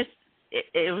soon as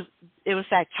it was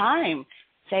that time,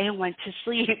 they went to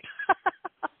sleep.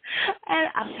 And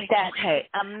I was like, that's okay,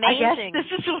 amazing. I guess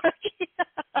this is working.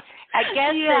 I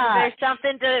guess there's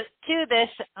something to this.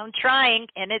 I'm trying,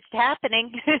 and it's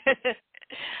happening.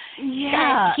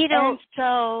 Yeah. And, and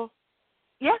so,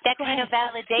 that kind of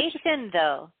validation,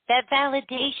 though, that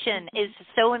validation is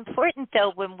so important,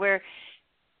 though, when we're,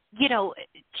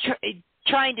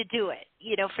 trying to do it,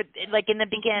 for like in the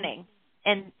beginning.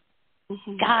 And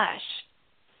gosh.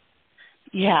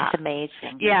 Yeah. It's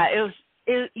amazing. Yeah, it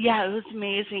was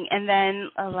amazing. And then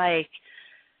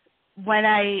when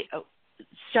I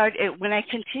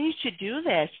continued to do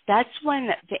this, that's when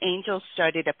the angels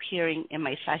started appearing in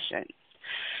my sessions.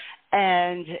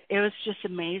 And it was just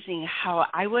amazing how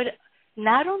I would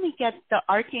not only get the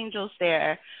archangels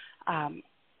there,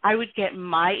 I would get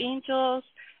my angels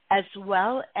as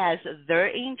well as their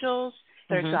angels,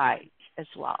 their guides as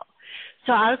well.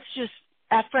 So I was just,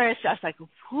 at first, I was like,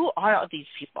 who are all these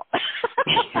people?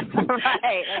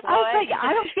 Right. I was like,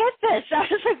 I don't get this. I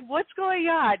was like, what's going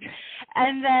on?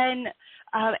 And then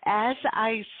as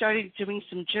I started doing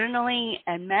some journaling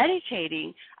and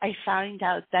meditating, I found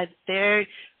out that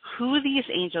who these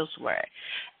angels were.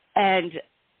 And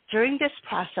during this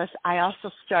process, I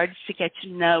also started to get to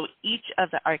know each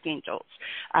of the archangels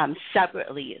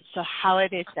separately. So how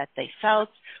it is that they felt,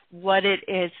 what it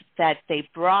is that they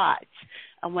brought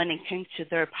when it came to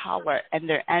their power and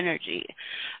their energy.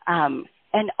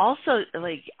 And also,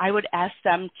 I would ask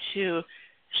them to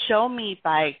show me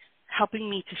by helping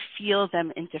me to feel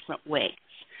them in different ways.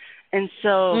 And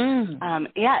so,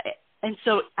 and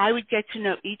so I would get to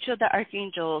know each of the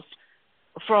archangels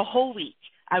for a whole week.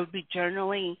 I would be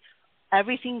journaling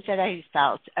everything that I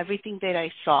felt, everything that I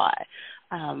saw.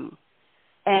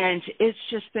 And it's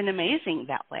just been amazing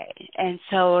that way. And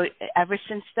so ever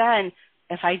since then,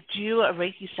 if I do a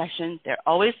Reiki session, they're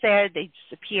always there. They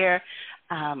disappear.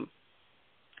 And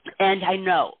I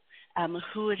know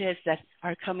who it is that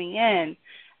are coming in.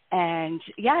 And,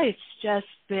 it's just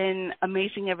been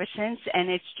amazing ever since. And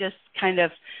it's just kind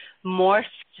of morphed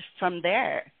from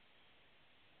there.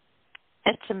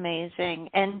 It's amazing.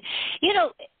 And,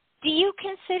 do you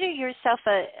consider yourself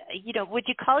would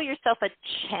you call yourself a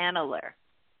channeler?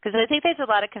 Because I think there's a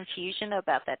lot of confusion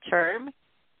about that term.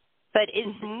 But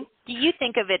do you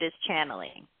think of it as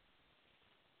channeling?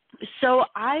 So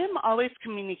I am always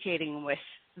communicating with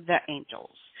the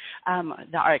angels,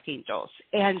 the archangels.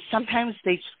 And sometimes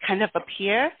they just kind of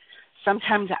appear.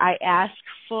 Sometimes I ask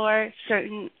for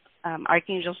certain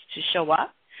archangels to show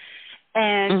up.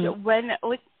 And when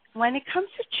it comes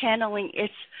to channeling,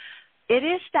 it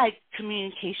is that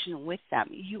communication with them.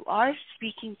 You are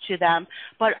speaking to them,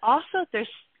 but also they're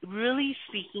really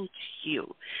speaking to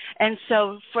you. And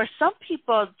so for some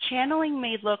people, channeling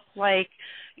may look like,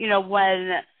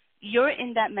 when you're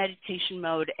in that meditation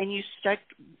mode and you start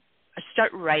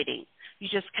writing. You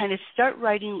just kind of start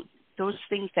writing those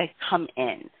things that come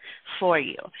in for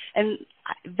you. And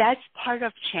that's part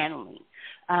of channeling.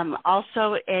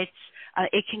 Also, it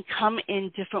can come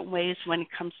in different ways when it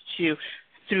comes to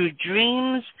through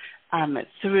dreams,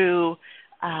 through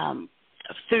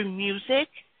music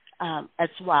as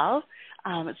well.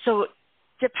 So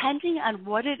depending on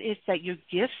what it is that your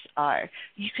gifts are,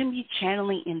 you can be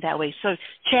channeling in that way. So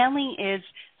channeling is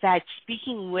that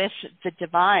speaking with the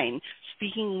divine,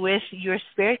 speaking with your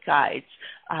spirit guides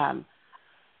on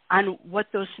what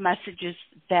those messages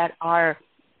that are,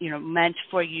 meant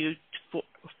for you,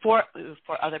 for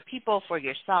other people, for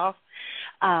yourself.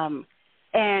 And,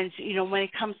 when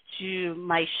it comes to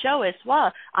my show as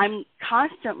well, I'm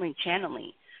constantly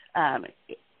channeling,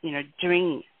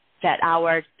 during that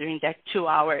hour, during that 2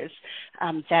 hours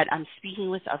that I'm speaking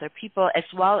with other people, as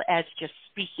well as just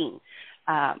speaking,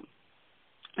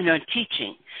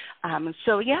 teaching.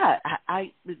 So yeah,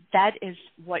 that is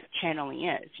what channeling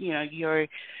is.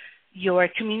 You're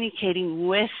communicating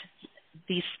with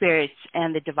the spirits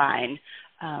and the divine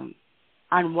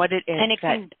on what it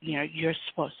is you're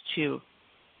supposed to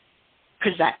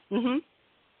present. Mm-hmm.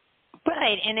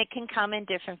 Right, and it can come in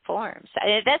different forms.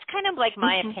 That's kind of like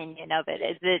my opinion of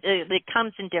it. It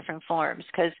comes in different forms,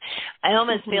 because I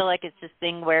almost feel like it's this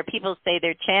thing where people say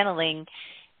they're channeling.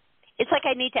 It's like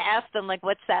I need to ask them, like,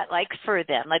 what's that like for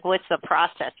them? Like, what's the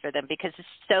process for them? Because it's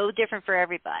so different for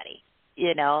everybody,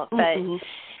 But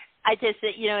I just,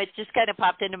 it just kind of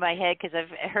popped into my head because I've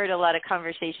heard a lot of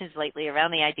conversations lately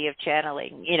around the idea of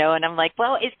channeling, and I'm like,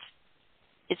 well,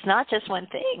 it's not just one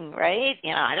thing, right?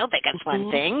 I don't think it's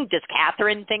one thing. Does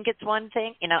Catharine think it's one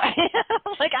thing?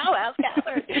 Like, I'll ask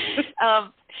Catharine.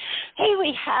 Hey,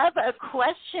 we have a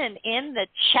question in the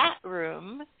chat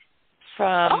room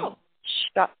from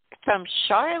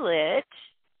Charlotte,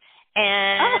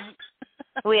 and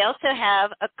we also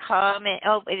have a comment.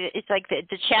 Oh, it's like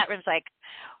the chat room's like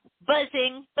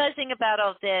buzzing about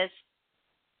all this.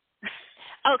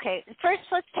 Okay, first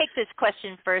let's take this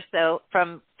question first, though,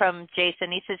 from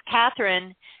Jason. He says,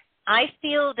 Catharine, I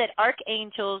feel that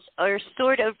archangels are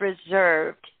sort of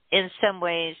reserved in some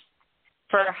ways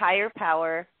for a higher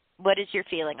power. What is your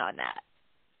feeling on that?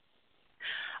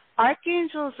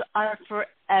 Archangels are for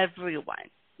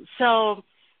everyone. So,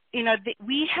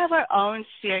 we have our own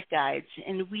spirit guides,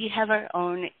 and we have our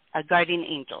own guardian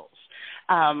angels,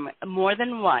 more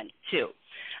than one, too.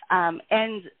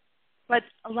 But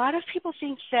a lot of people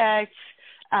think that,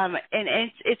 and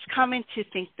it's common to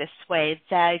think this way,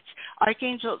 that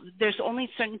there's only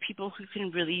certain people who can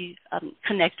really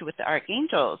connect with the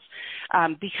archangels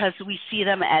because we see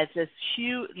them as this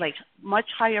huge, like much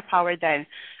higher power than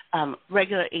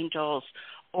regular angels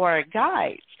or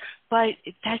guides. But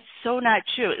that's so not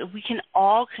true. We can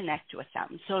all connect with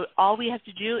them. So all we have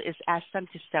to do is ask them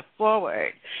to step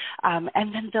forward, and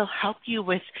then they'll help you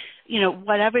with,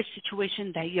 whatever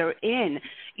situation that you're in.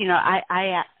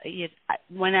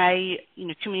 When I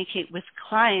communicate with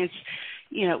clients,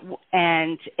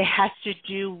 and it has to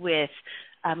do with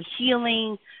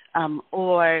healing,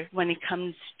 or when it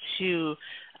comes to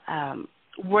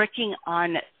working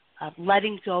on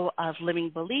letting go of limiting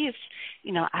beliefs,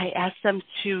 I ask them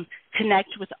to connect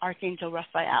with Archangel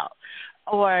Raphael.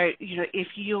 Or, if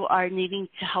you are needing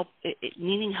help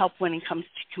when it comes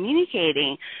to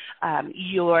communicating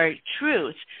your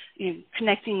truth,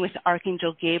 connecting with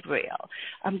Archangel Gabriel.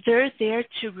 They're there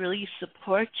to really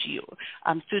support you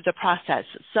through the process.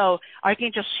 So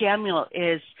Archangel Samuel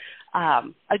is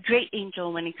a great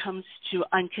angel when it comes to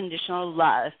unconditional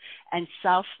love and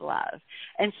self-love.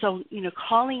 And so,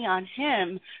 calling on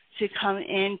him to come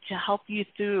in to help you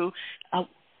through,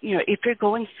 if you're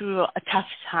going through a tough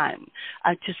time,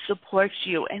 to support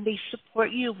you. And they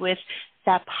support you with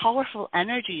that powerful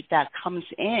energy that comes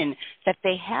in that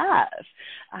they have,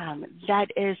 that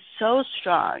is so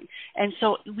strong. And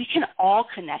so we can all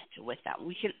connect with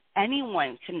them.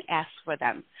 Anyone can ask for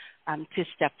them to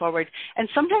step forward. And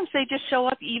sometimes they just show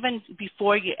up even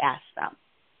before you ask them.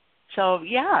 So,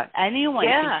 yeah, anyone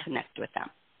can connect with them.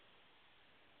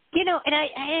 And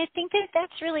I think that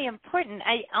that's really important.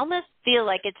 I almost feel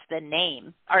like it's the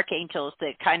name, archangels,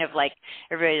 that kind of like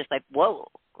everybody's like, whoa,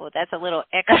 well, that's a little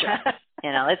extra.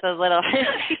 It's a little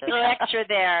extra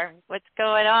there. What's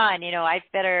going on? I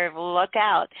better look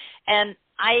out. And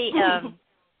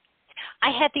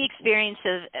I had the experience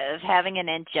of having an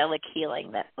angelic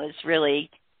healing that was really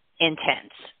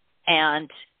intense, and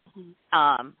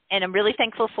I'm really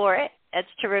thankful for it. That's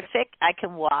terrific. I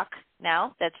can walk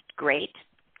now. That's great.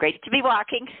 Great to be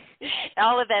walking,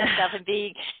 all of that stuff, and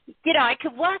being, I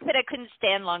could walk, but I couldn't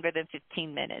stand longer than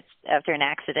 15 minutes after an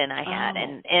accident I had,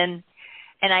 and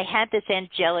I had this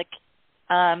angelic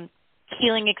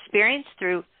healing experience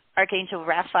through Archangel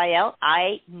Raphael.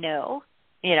 I know,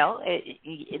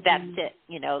 that's it.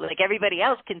 Like everybody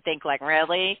else can think like,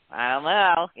 really? I don't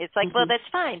know. It's like, well, that's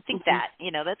fine. Think that.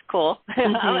 That's cool.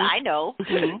 I know.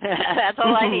 That's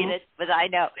all I needed, was I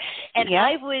know. And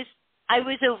I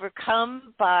was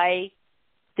overcome by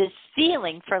this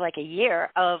feeling for like a year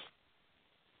of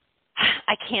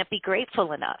I can't be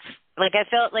grateful enough. Like I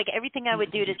felt like everything I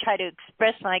would do to try to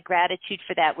express my gratitude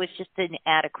for that was just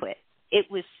inadequate. It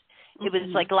was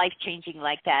like life-changing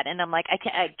like that. And I'm like,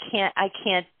 I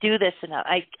can't do this enough.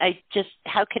 I just,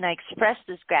 how can I express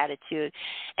this gratitude?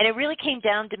 And it really came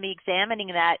down to me examining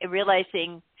that and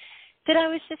realizing that I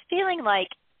was just feeling like,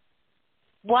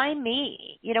 why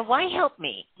me? Why help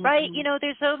me? Right?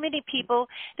 There's so many people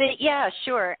that, yeah,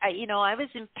 sure. I was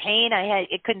in pain. I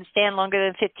couldn't stand longer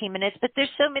than 15 minutes, but there's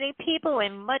so many people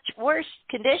in much worse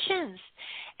conditions.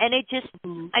 And it just,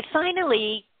 I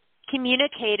finally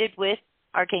communicated with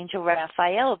Archangel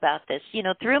Raphael about this,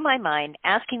 through my mind,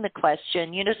 asking the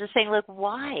question, just saying, look,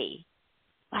 why?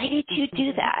 Why did you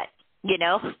do that?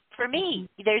 For me,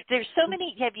 there's so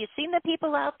many. Have you seen the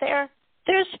people out there?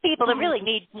 There's people that really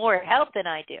need more help than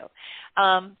I do.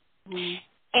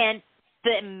 And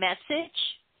the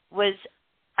message was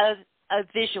a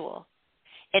visual.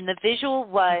 And the visual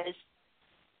was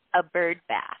a bird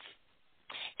bath.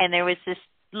 And there was this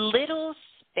little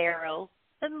sparrow,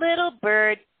 a little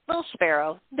bird, little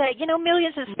sparrow, that,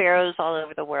 millions of sparrows all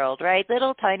over the world, right?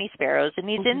 Little tiny sparrows. And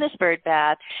he's in this bird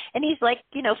bath. And he's like,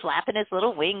 flapping his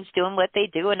little wings, doing what they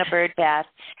do in a bird bath.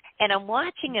 And I'm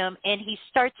watching him, and he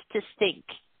starts to sink.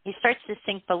 He starts to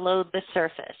sink below the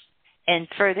surface and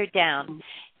further down.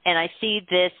 And I see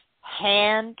this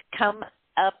hand come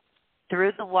up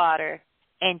through the water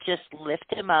and just lift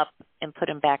him up and put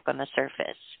him back on the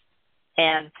surface.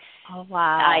 And oh,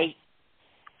 wow.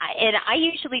 I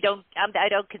usually don't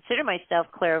consider myself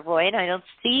clairvoyant. I don't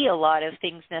see a lot of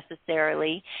things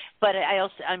necessarily, but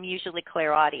I'm usually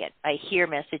clairaudient. I hear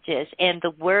messages, and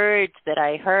the words that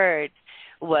I heard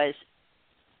was,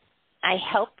 I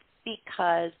helped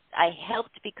because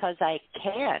I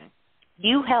can.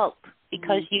 You help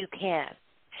because you can.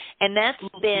 And that's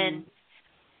been,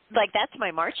 like, that's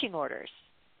my marching orders,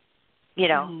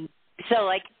 So,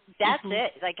 like, that's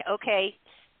it. Like, okay,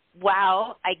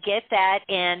 wow, I get that,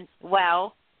 and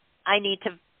wow, I need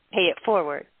to pay it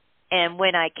forward. And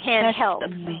when I can help,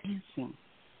 amazing.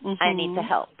 I need to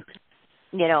help.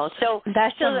 So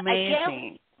that's so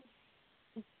amazing.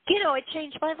 It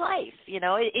changed my life.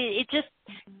 It just,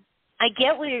 I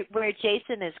get where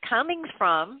Jason is coming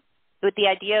from with the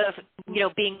idea of,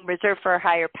 being reserved for a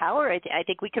higher power. I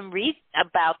think we can read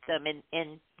about them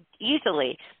and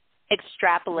easily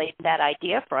extrapolate that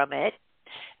idea from it.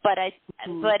 But I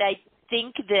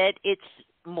think that it's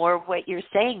more what you're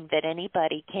saying, that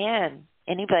anybody can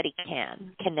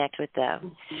connect with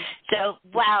them. So,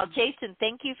 wow, Jason,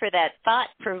 thank you for that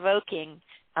thought-provoking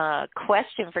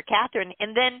question for Catherine.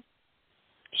 And then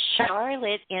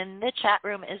Charlotte in the chat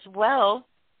room as well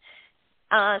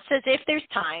says, if there's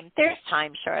time,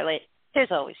 Charlotte.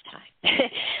 There's always time.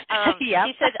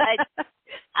 She says,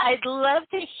 I'd love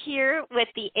to hear what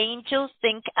the angels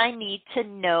think I need to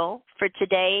know for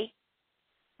today,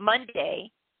 Monday,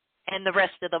 and the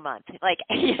rest of the month. Like,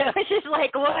 it's just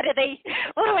like, what do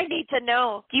I need to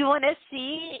know? Do you want to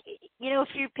see, if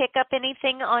you pick up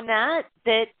anything on that?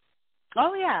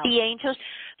 Oh, yeah. The angels.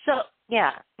 So,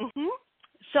 yeah.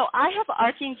 So I have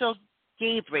Archangel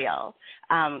Gabriel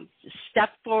step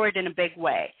forward in a big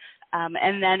way.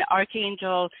 And then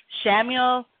Archangel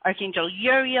Samuel, Archangel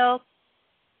Uriel,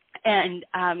 and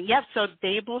so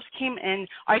they both came in.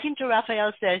 Archangel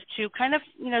Raphael says to kind of,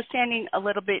 standing a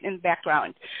little bit in the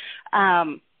background.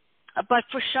 But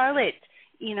for Charlotte,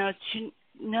 to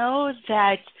know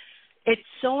that it's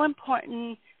so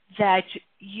important that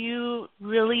you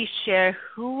really share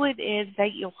who it is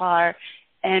that you are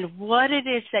and what it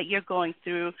is that you're going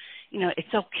through.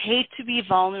 It's okay to be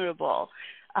vulnerable.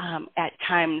 At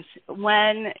times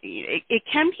when it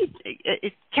can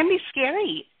be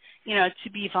scary, to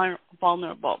be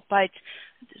vulnerable. But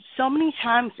so many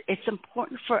times it's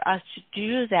important for us to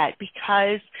do that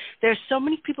because there's so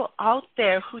many people out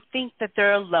there who think that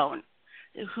they're alone,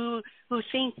 who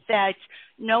think that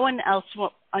no one else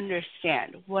will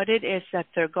understand what it is that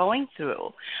they're going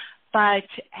through. but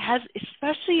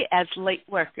especially as light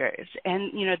workers,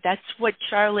 and that's what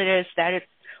Charlotte is, that is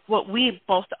what we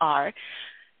both are,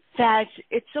 that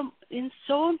it's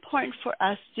so important for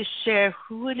us to share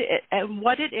who it is and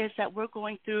what it is that we're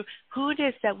going through, who it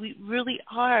is that we really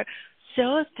are,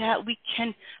 so that we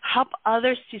can help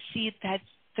others to see that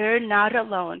they're not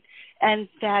alone and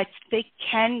that they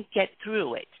can get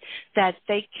through it, that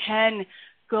they can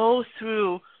go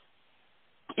through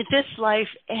this life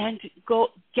and go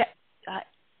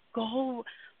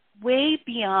way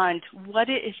beyond what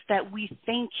it is that we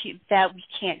think that we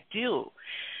can't do.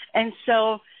 And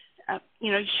so,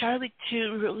 Charlotte,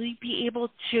 to really be able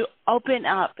to open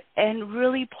up and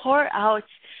really pour out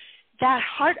that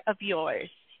heart of yours,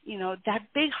 that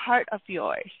big heart of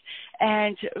yours,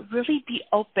 and really be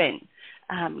open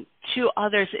to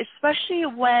others, especially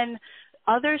when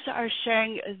others are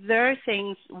sharing their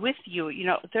things with you,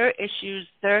 their issues,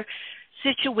 their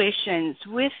situations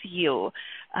with you,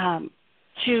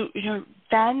 to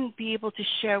then be able to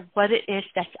share what it is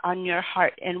that's on your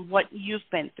heart and what you've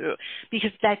been through,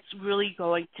 because that's really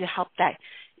going to help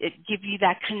give you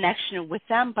that connection with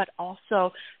them, but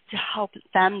also to help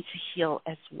them to heal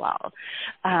as well.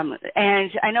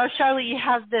 And I know, Charlotte, you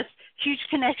have this huge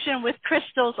connection with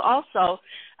crystals also.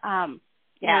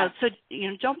 So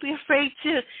don't be afraid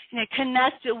to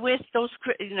connect with those,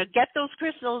 get those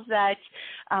crystals that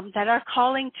are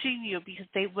calling to you, because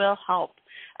they will help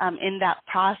in that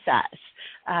process.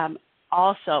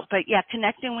 Also, but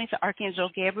connecting with Archangel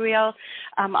Gabriel,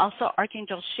 also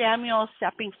Archangel Samuel,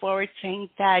 stepping forward, saying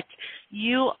that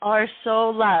you are so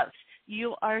loved,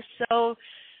 you are so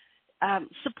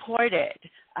supported,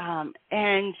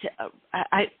 and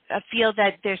I feel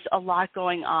that there's a lot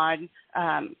going on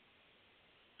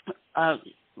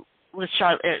with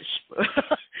Charlotte.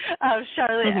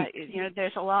 Charlotte,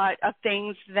 there's a lot of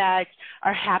things that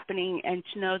are happening, and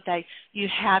to know that you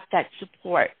have that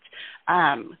support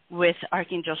with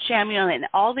Archangel Samuel and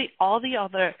all the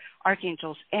other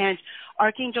archangels, and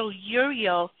Archangel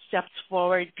Uriel steps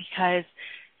forward because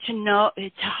to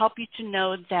help you to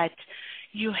know that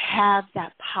you have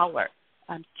that power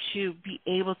to be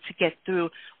able to get through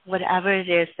whatever it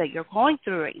is that you're going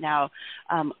through right now,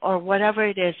 or whatever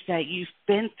it is that you've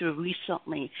been through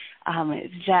recently,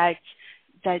 that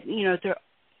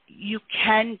you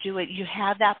can do it. You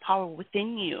have that power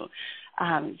within you.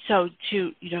 So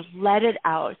to let it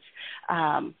out.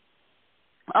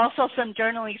 Also, some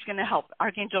journaling is going to help.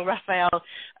 Archangel Raphael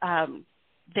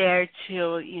there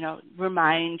to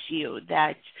remind you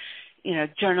that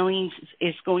journaling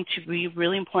is going to be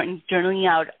really important. Journaling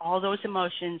out all those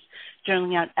emotions,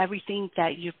 journaling out everything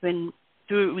that you've been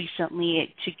through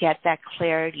recently to get that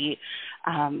clarity,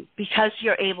 because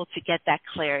you're able to get that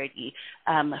clarity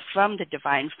from the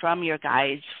divine, from your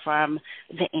guides, from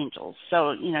the angels.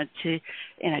 So, to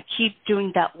keep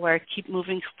doing that work, keep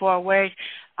moving forward.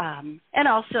 And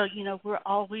also, we're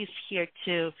always here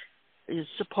to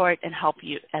support and help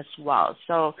you as well.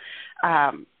 So,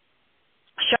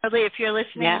 Charlotte, if you're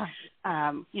listening,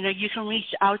 you can reach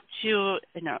out to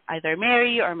either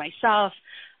Mary or myself.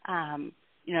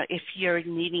 If you're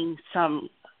needing some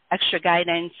extra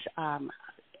guidance,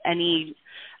 any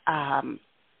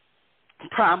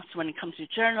prompts when it comes to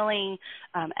journaling,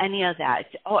 any of that,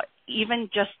 or even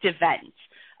just to vent.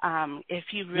 If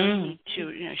you really need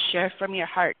to share from your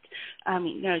heart,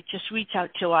 just reach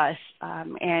out to us,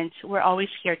 and we're always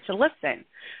here to listen.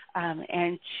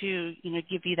 And to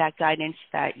give you that guidance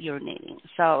that you're needing.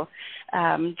 So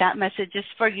that message is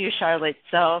for you, Charlotte.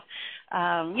 So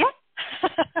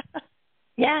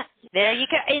yeah, there you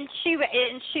go. And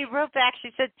she wrote back.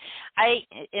 She said,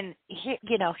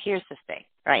 here's the thing,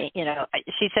 right?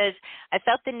 She says, I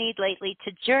felt the need lately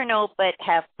to journal, but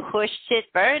have pushed it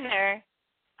burner.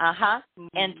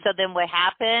 And so then what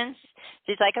happens?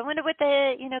 She's like, I wonder what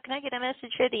can I get a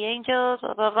message for the angels?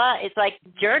 Blah blah blah. It's like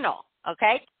journal,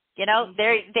 okay?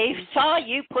 They saw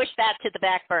you push that to the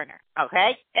back burner,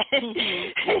 okay?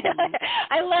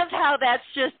 I love how that's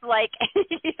just like,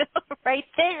 right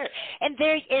there. And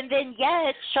then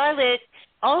yet, Charlotte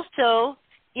also,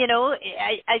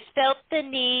 I felt the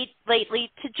need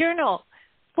lately to journal.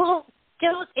 Well,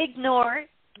 don't ignore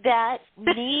that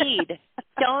need.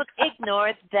 Don't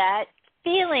ignore that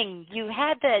feeling. You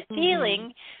had that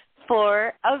feeling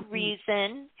for a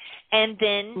reason, and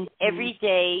then every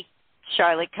day,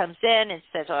 Charlotte comes in and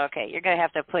says, okay, you're going to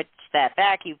have to put that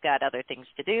back. You've got other things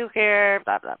to do here,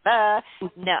 blah, blah, blah.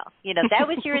 No, that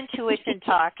was your intuition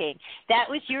talking. That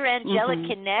was your angelic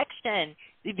connection,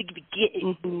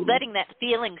 letting that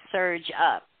feeling surge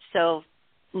up. So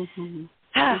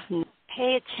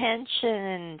pay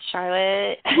attention,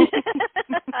 Charlotte.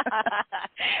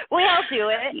 Well, we all do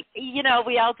it.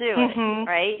 We all do it,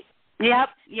 right? Yep,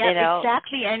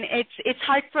 exactly. And it's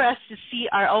hard for us to see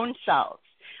our own selves.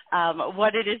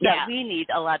 What it is that we need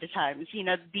a lot of times,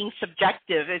 being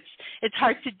subjective, it's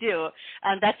hard to do.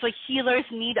 That's why healers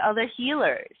need other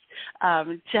healers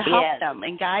to help them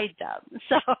and guide them.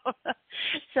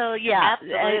 So yeah,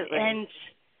 absolutely. and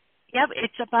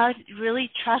it's about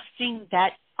really trusting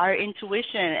that our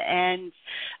intuition, and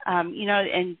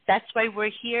and that's why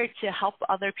we're here to help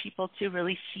other people to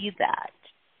really see that.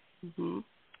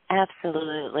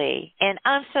 Absolutely. And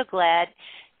I'm so glad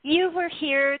you were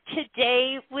here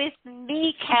today with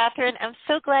me, Catherine. I'm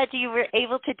so glad you were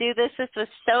able to do this. This was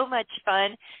so much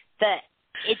fun that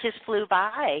it just flew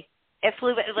by. It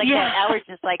flew by, like that hour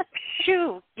just like,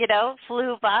 shoo,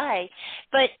 flew by.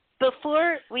 But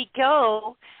before we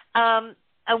go, I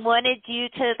wanted you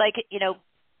to,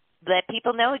 let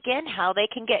people know again how they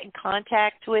can get in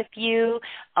contact with you.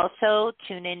 Also,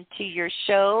 tune into your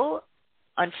show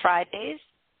on Fridays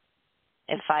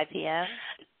at 5 p.m.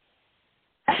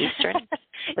 Eastern,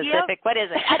 Pacific. What is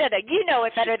it? I don't know. You know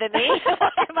it better than me.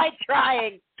 What am I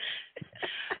trying?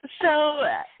 So,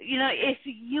 if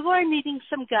you are needing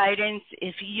some guidance,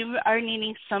 if you are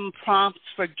needing some prompts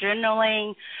for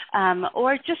journaling,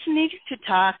 or just needing to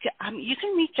talk, you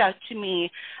can reach out to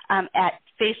me at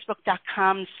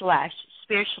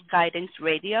facebook.com/Spiritual Guidance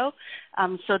Radio.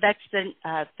 So that's the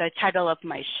title of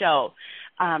my show.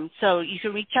 So you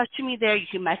can reach out to me there. You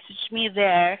can message me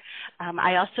there.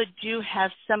 I also do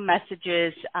have some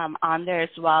messages on there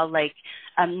as well, like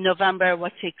November,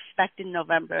 what to expect in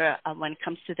November when it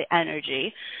comes to the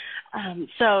energy.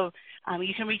 So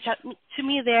you can reach out to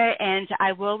me there, and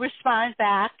I will respond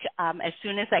back as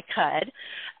soon as I could.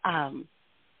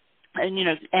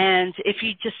 And if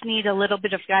you just need a little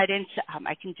bit of guidance,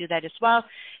 I can do that as well.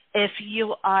 If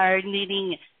you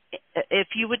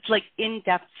would like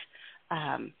in-depth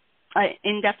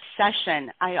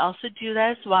session, I also do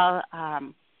that as well.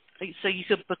 So you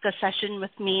could book a session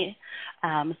with me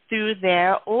through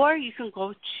there, or you can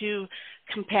go to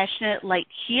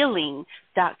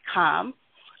CompassionateLightHealing.com.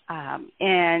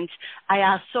 And I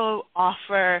also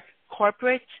offer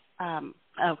corporate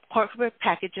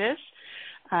packages.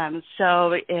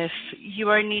 So if you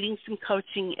are needing some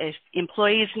coaching, if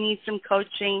employees need some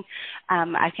coaching,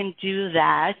 I can do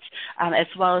that, as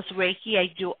well as Reiki I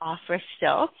do offer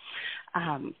still.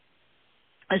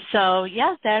 So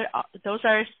those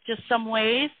are just some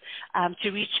ways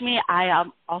to reach me. I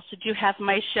also do have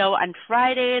my show on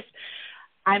Fridays.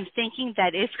 I'm thinking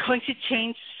that it's going to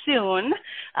change soon.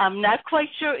 I'm not quite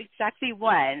sure exactly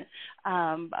when,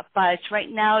 but right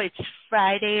now it's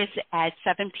Fridays at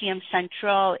 7 p.m.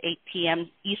 Central, 8 p.m.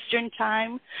 Eastern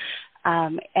Time.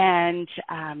 And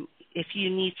if you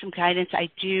need some guidance, I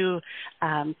do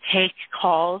take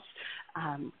calls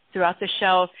throughout the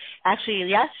show. Actually,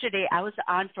 yesterday I was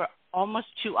on for almost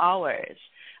 2 hours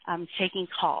taking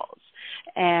calls.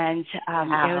 And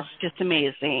wow. It was just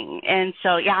amazing. And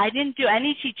so, I didn't do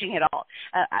any teaching at all.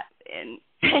 And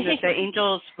the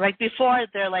angels, right before,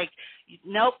 they're like,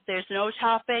 nope, there's no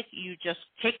topic. You just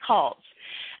take calls.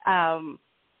 And,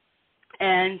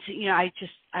 I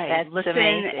listened,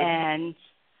 amazing. And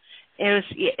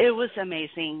it was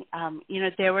amazing.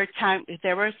 There were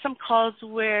some calls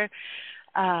where,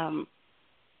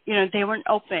 they weren't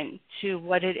open to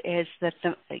what it is that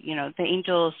the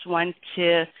angels want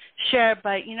to share,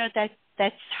 but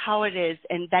that's how it is,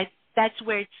 and that's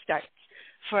where it starts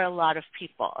for a lot of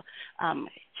people,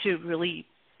 to really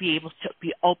be able to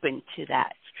be open to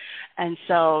that. And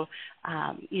so,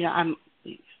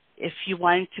 if you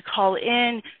want to call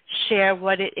in, share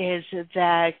what it is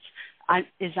that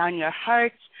is on your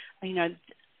heart,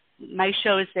 my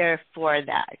show is there for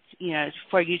that,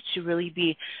 for you to really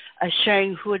be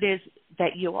sharing who it is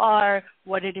that you are,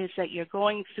 what it is that you're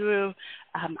going through.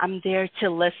 I'm there to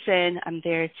listen. I'm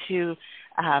there to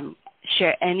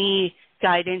share any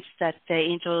guidance that the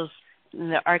angels,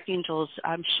 the archangels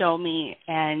show me.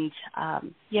 And,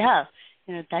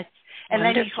 that's, and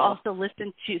then you can also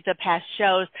listen to the past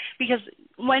shows, because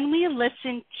when we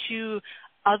listen to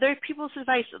other people's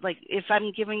advice, like if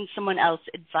I'm giving someone else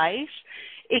advice,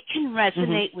 it can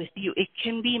resonate with you. It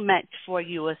can be meant for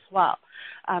you as well.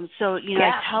 So,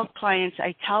 I tell clients,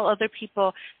 I tell other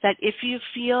people that if you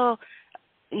feel,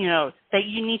 that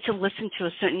you need to listen to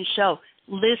a certain show,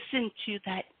 listen to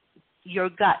that, your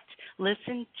gut,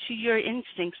 listen to your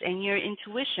instincts and your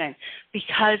intuition,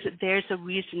 because there's a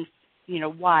reason,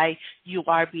 why you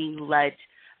are being led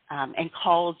and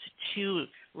called to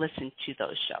listen to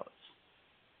those shows.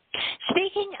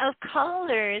 Speaking of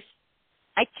callers,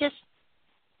 I just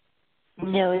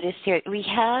noticed here we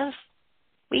have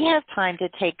time to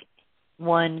take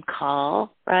one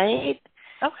call, right?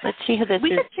 Okay. Let's see who this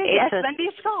we is. could say yes, send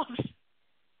these calls.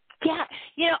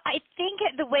 Yeah, I think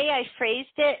the way I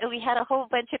phrased it, we had a whole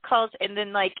bunch of calls, and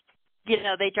then they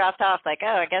dropped off like,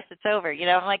 oh, I guess it's over.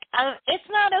 I'm like, oh, it's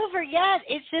not over yet.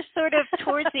 It's just sort of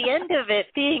towards the end of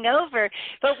it being over.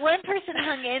 But one person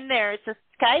hung in there. It's a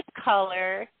Skype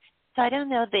caller. So I don't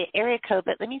know the area code,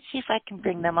 but let me see if I can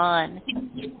bring them on.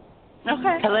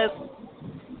 Okay.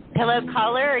 Hello,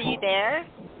 caller. Are you there?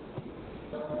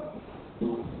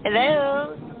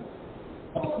 Hello?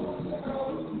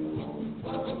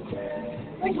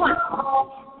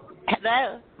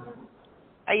 Hello?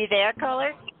 Are you there,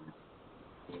 caller?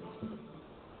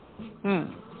 Oh,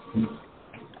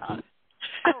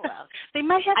 well. They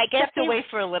might have stepped they away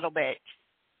for a little bit.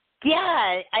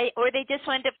 Yeah, or they just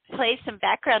wanted to play some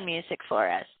background music for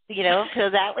us, so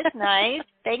that was nice.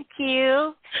 Thank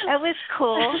you. That was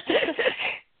cool.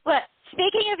 But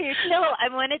speaking of your show, I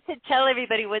wanted to tell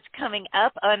everybody what's coming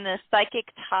up on the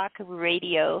Psychic Talk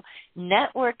Radio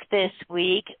Network this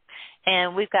week.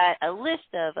 And we've got a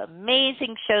list of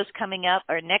amazing shows coming up.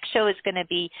 Our next show is going to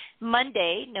be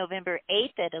Monday, November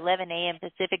 8th at 11 a.m.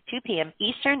 Pacific, 2 p.m.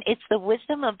 Eastern. It's the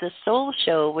Wisdom of the Soul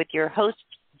show with your host,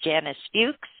 Janice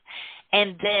Fuchs.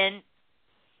 And then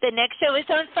the next show is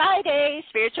on Friday,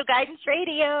 Spiritual Guidance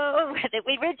Radio, that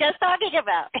we were just talking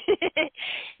about.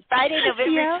 Friday,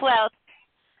 November 12th.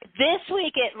 This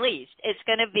week at least, it's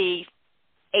going to be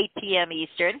 8 p.m.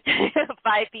 Eastern,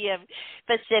 5 p.m.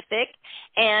 Pacific.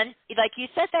 And like you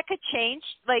said, that could change,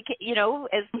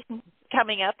 as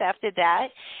coming up after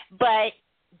that. But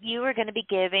you are going to be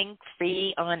giving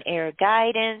free on-air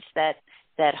guidance that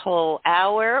whole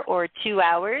hour or 2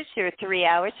 hours or 3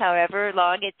 hours, however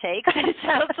long it takes. It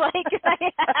sounds like.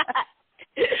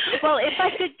 Well, if I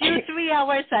could do 3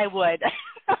 hours, I would.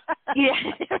 Yeah,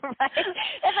 right.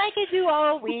 If I could do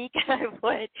all week, I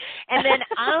would. And then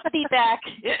I'll be back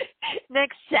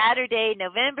next Saturday,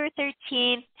 November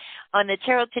 13th, on the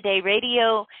Tarot Today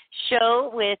radio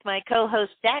show with my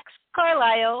co-host, Dax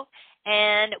Carlisle.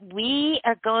 And we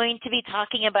are going to be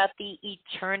talking about the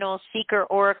Eternal Seeker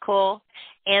Oracle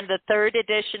and the third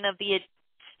edition of the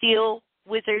Steel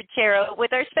Wizard Tarot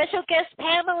with our special guest,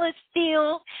 Pamela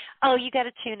Steele. Oh, you got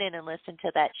to tune in and listen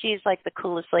to that. She's like the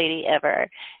coolest lady ever.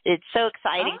 It's so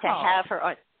exciting to have her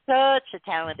on. Such a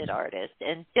talented artist,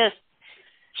 and just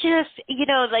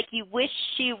like you wish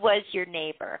she was your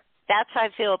neighbor. That's how I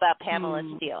feel about Pamela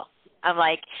Steele. I'm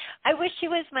like, I wish she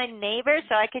was my neighbor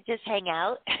so I could just hang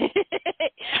out.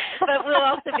 But we'll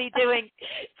also be doing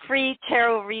free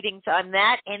tarot readings on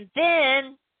that. And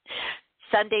then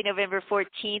Sunday, November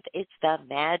 14th, it's the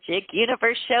Magic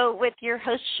Universe Show with your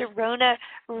host, Sharona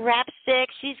Rapsick.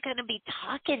 She's going to be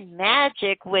talking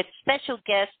magic with special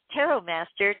guest Tarot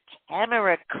Master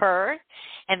Tamara Kerr.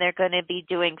 And they're going to be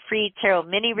doing free tarot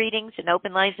mini readings and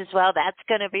open lines as well. That's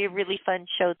going to be a really fun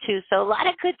show, too. So a lot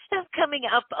of good stuff coming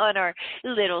up on our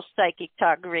little Psychic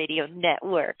Talk Radio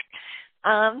network.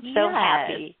 I'm so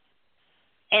happy.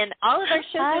 And all of our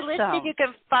shows are listed. You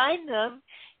can find them.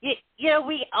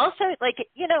 We also, I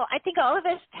think all of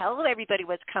us tell everybody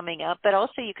what's coming up, but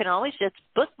also you can always just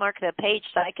bookmark the page,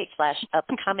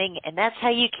 Psychic/upcoming, and that's how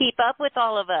you keep up with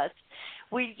all of us.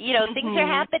 Things are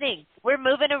happening. We're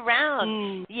moving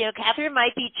around. Catherine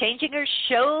might be changing her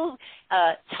show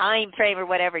time frame or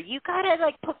whatever. You got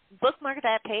to, bookmark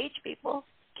that page, people.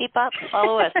 Keep up.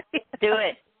 Follow us. Do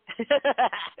it.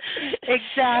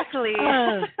 Exactly.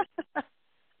 Oh,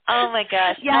 my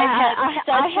gosh. Yeah, I had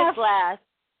such a blast.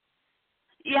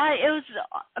 Yeah, it was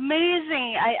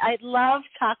amazing. I love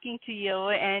talking to you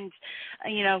and,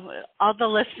 all the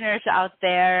listeners out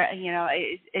there.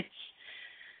 It's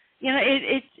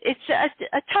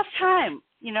a tough time,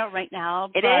 right now.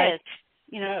 It but, is.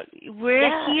 We're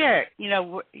here.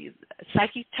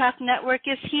 Psychic Talk Network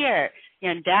is here.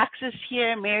 Dax is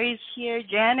here. Mary's here.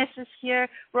 Janice is here.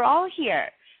 We're all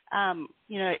here.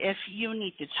 If you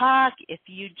need to talk, if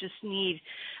you just need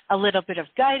a little bit of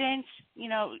guidance,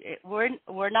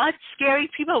 we're not scary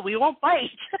people. We won't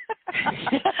bite.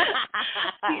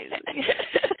 I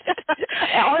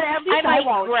might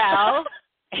growl.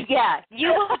 Yeah, you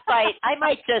won't bite. I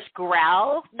might just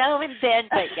growl now and then,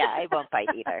 but yeah, I won't bite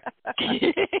either.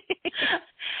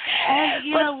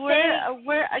 And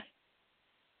we're I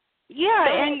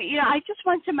just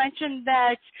want to mention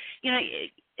that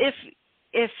if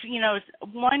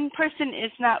one person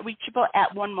is not reachable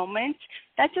at one moment,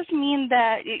 that just means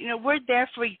that we're there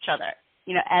for each other,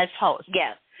 as hosts.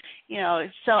 Yes.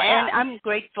 And I'm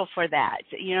grateful for that.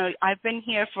 I've been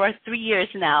here for 3 years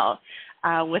now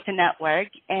with the network,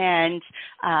 and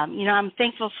I'm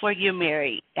thankful for you,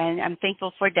 Mary, and I'm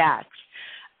thankful for Dax.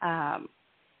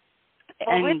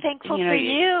 Well, we're thankful for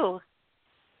you.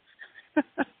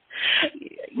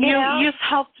 You've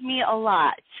helped me a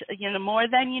lot, more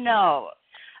than you know.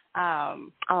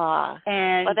 And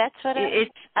well, that's what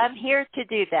I'm here to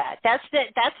do.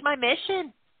 That's my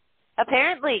mission.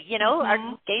 Apparently,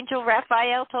 Archangel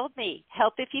Raphael told me,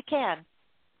 help if you can.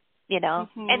 And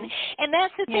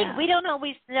that's the thing. We don't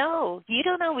always know. You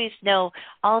don't always know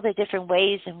all the different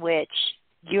ways in which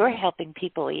you're helping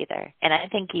people either. And I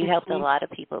think you helped a lot of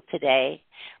people today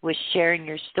with sharing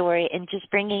your story and just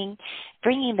bringing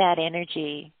that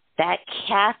energy, that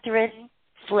Catharine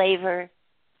flavor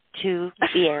to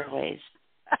the airways.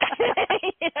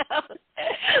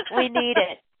 We need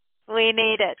it. We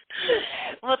need it.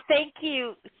 Well, thank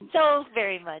you so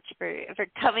very much for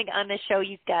coming on the show.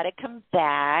 You've got to come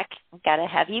back. I've got to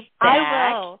have you back.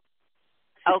 I will.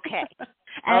 Okay.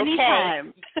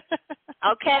 Anytime.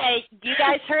 Okay. You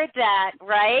guys heard that,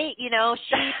 right?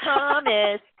 She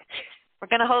promised. We're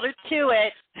going to hold her to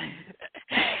it.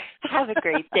 Have a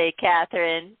great day,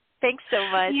 Catharine. Thanks so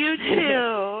much. You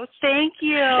too. Thank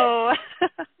you.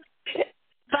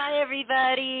 Bye,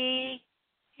 everybody.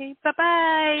 Okay,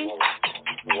 bye-bye.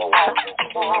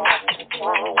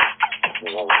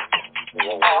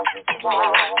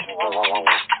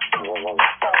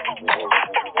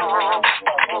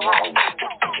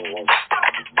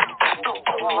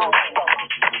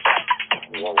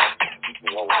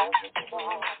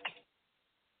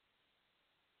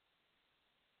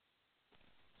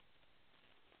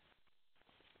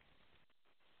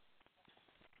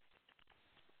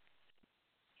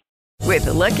 With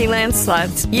the Lucky Land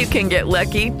Slots, you can get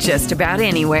lucky just about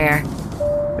anywhere.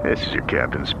 This is your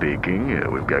captain speaking.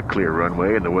 We've got clear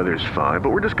runway and the weather's fine, but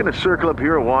we're just going to circle up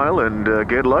here a while and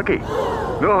get lucky.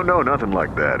 No, nothing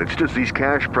like that. It's just these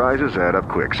cash prizes add up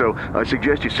quick. So I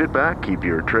suggest you sit back, keep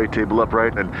your tray table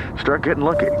upright, and start getting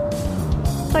lucky.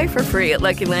 Play for free at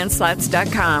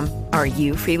LuckyLandSlots.com. Are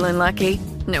you feeling lucky?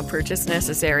 No purchase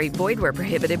necessary. Void where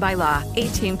prohibited by law.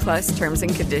 18+ terms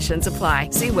and conditions apply.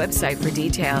 See website for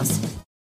details.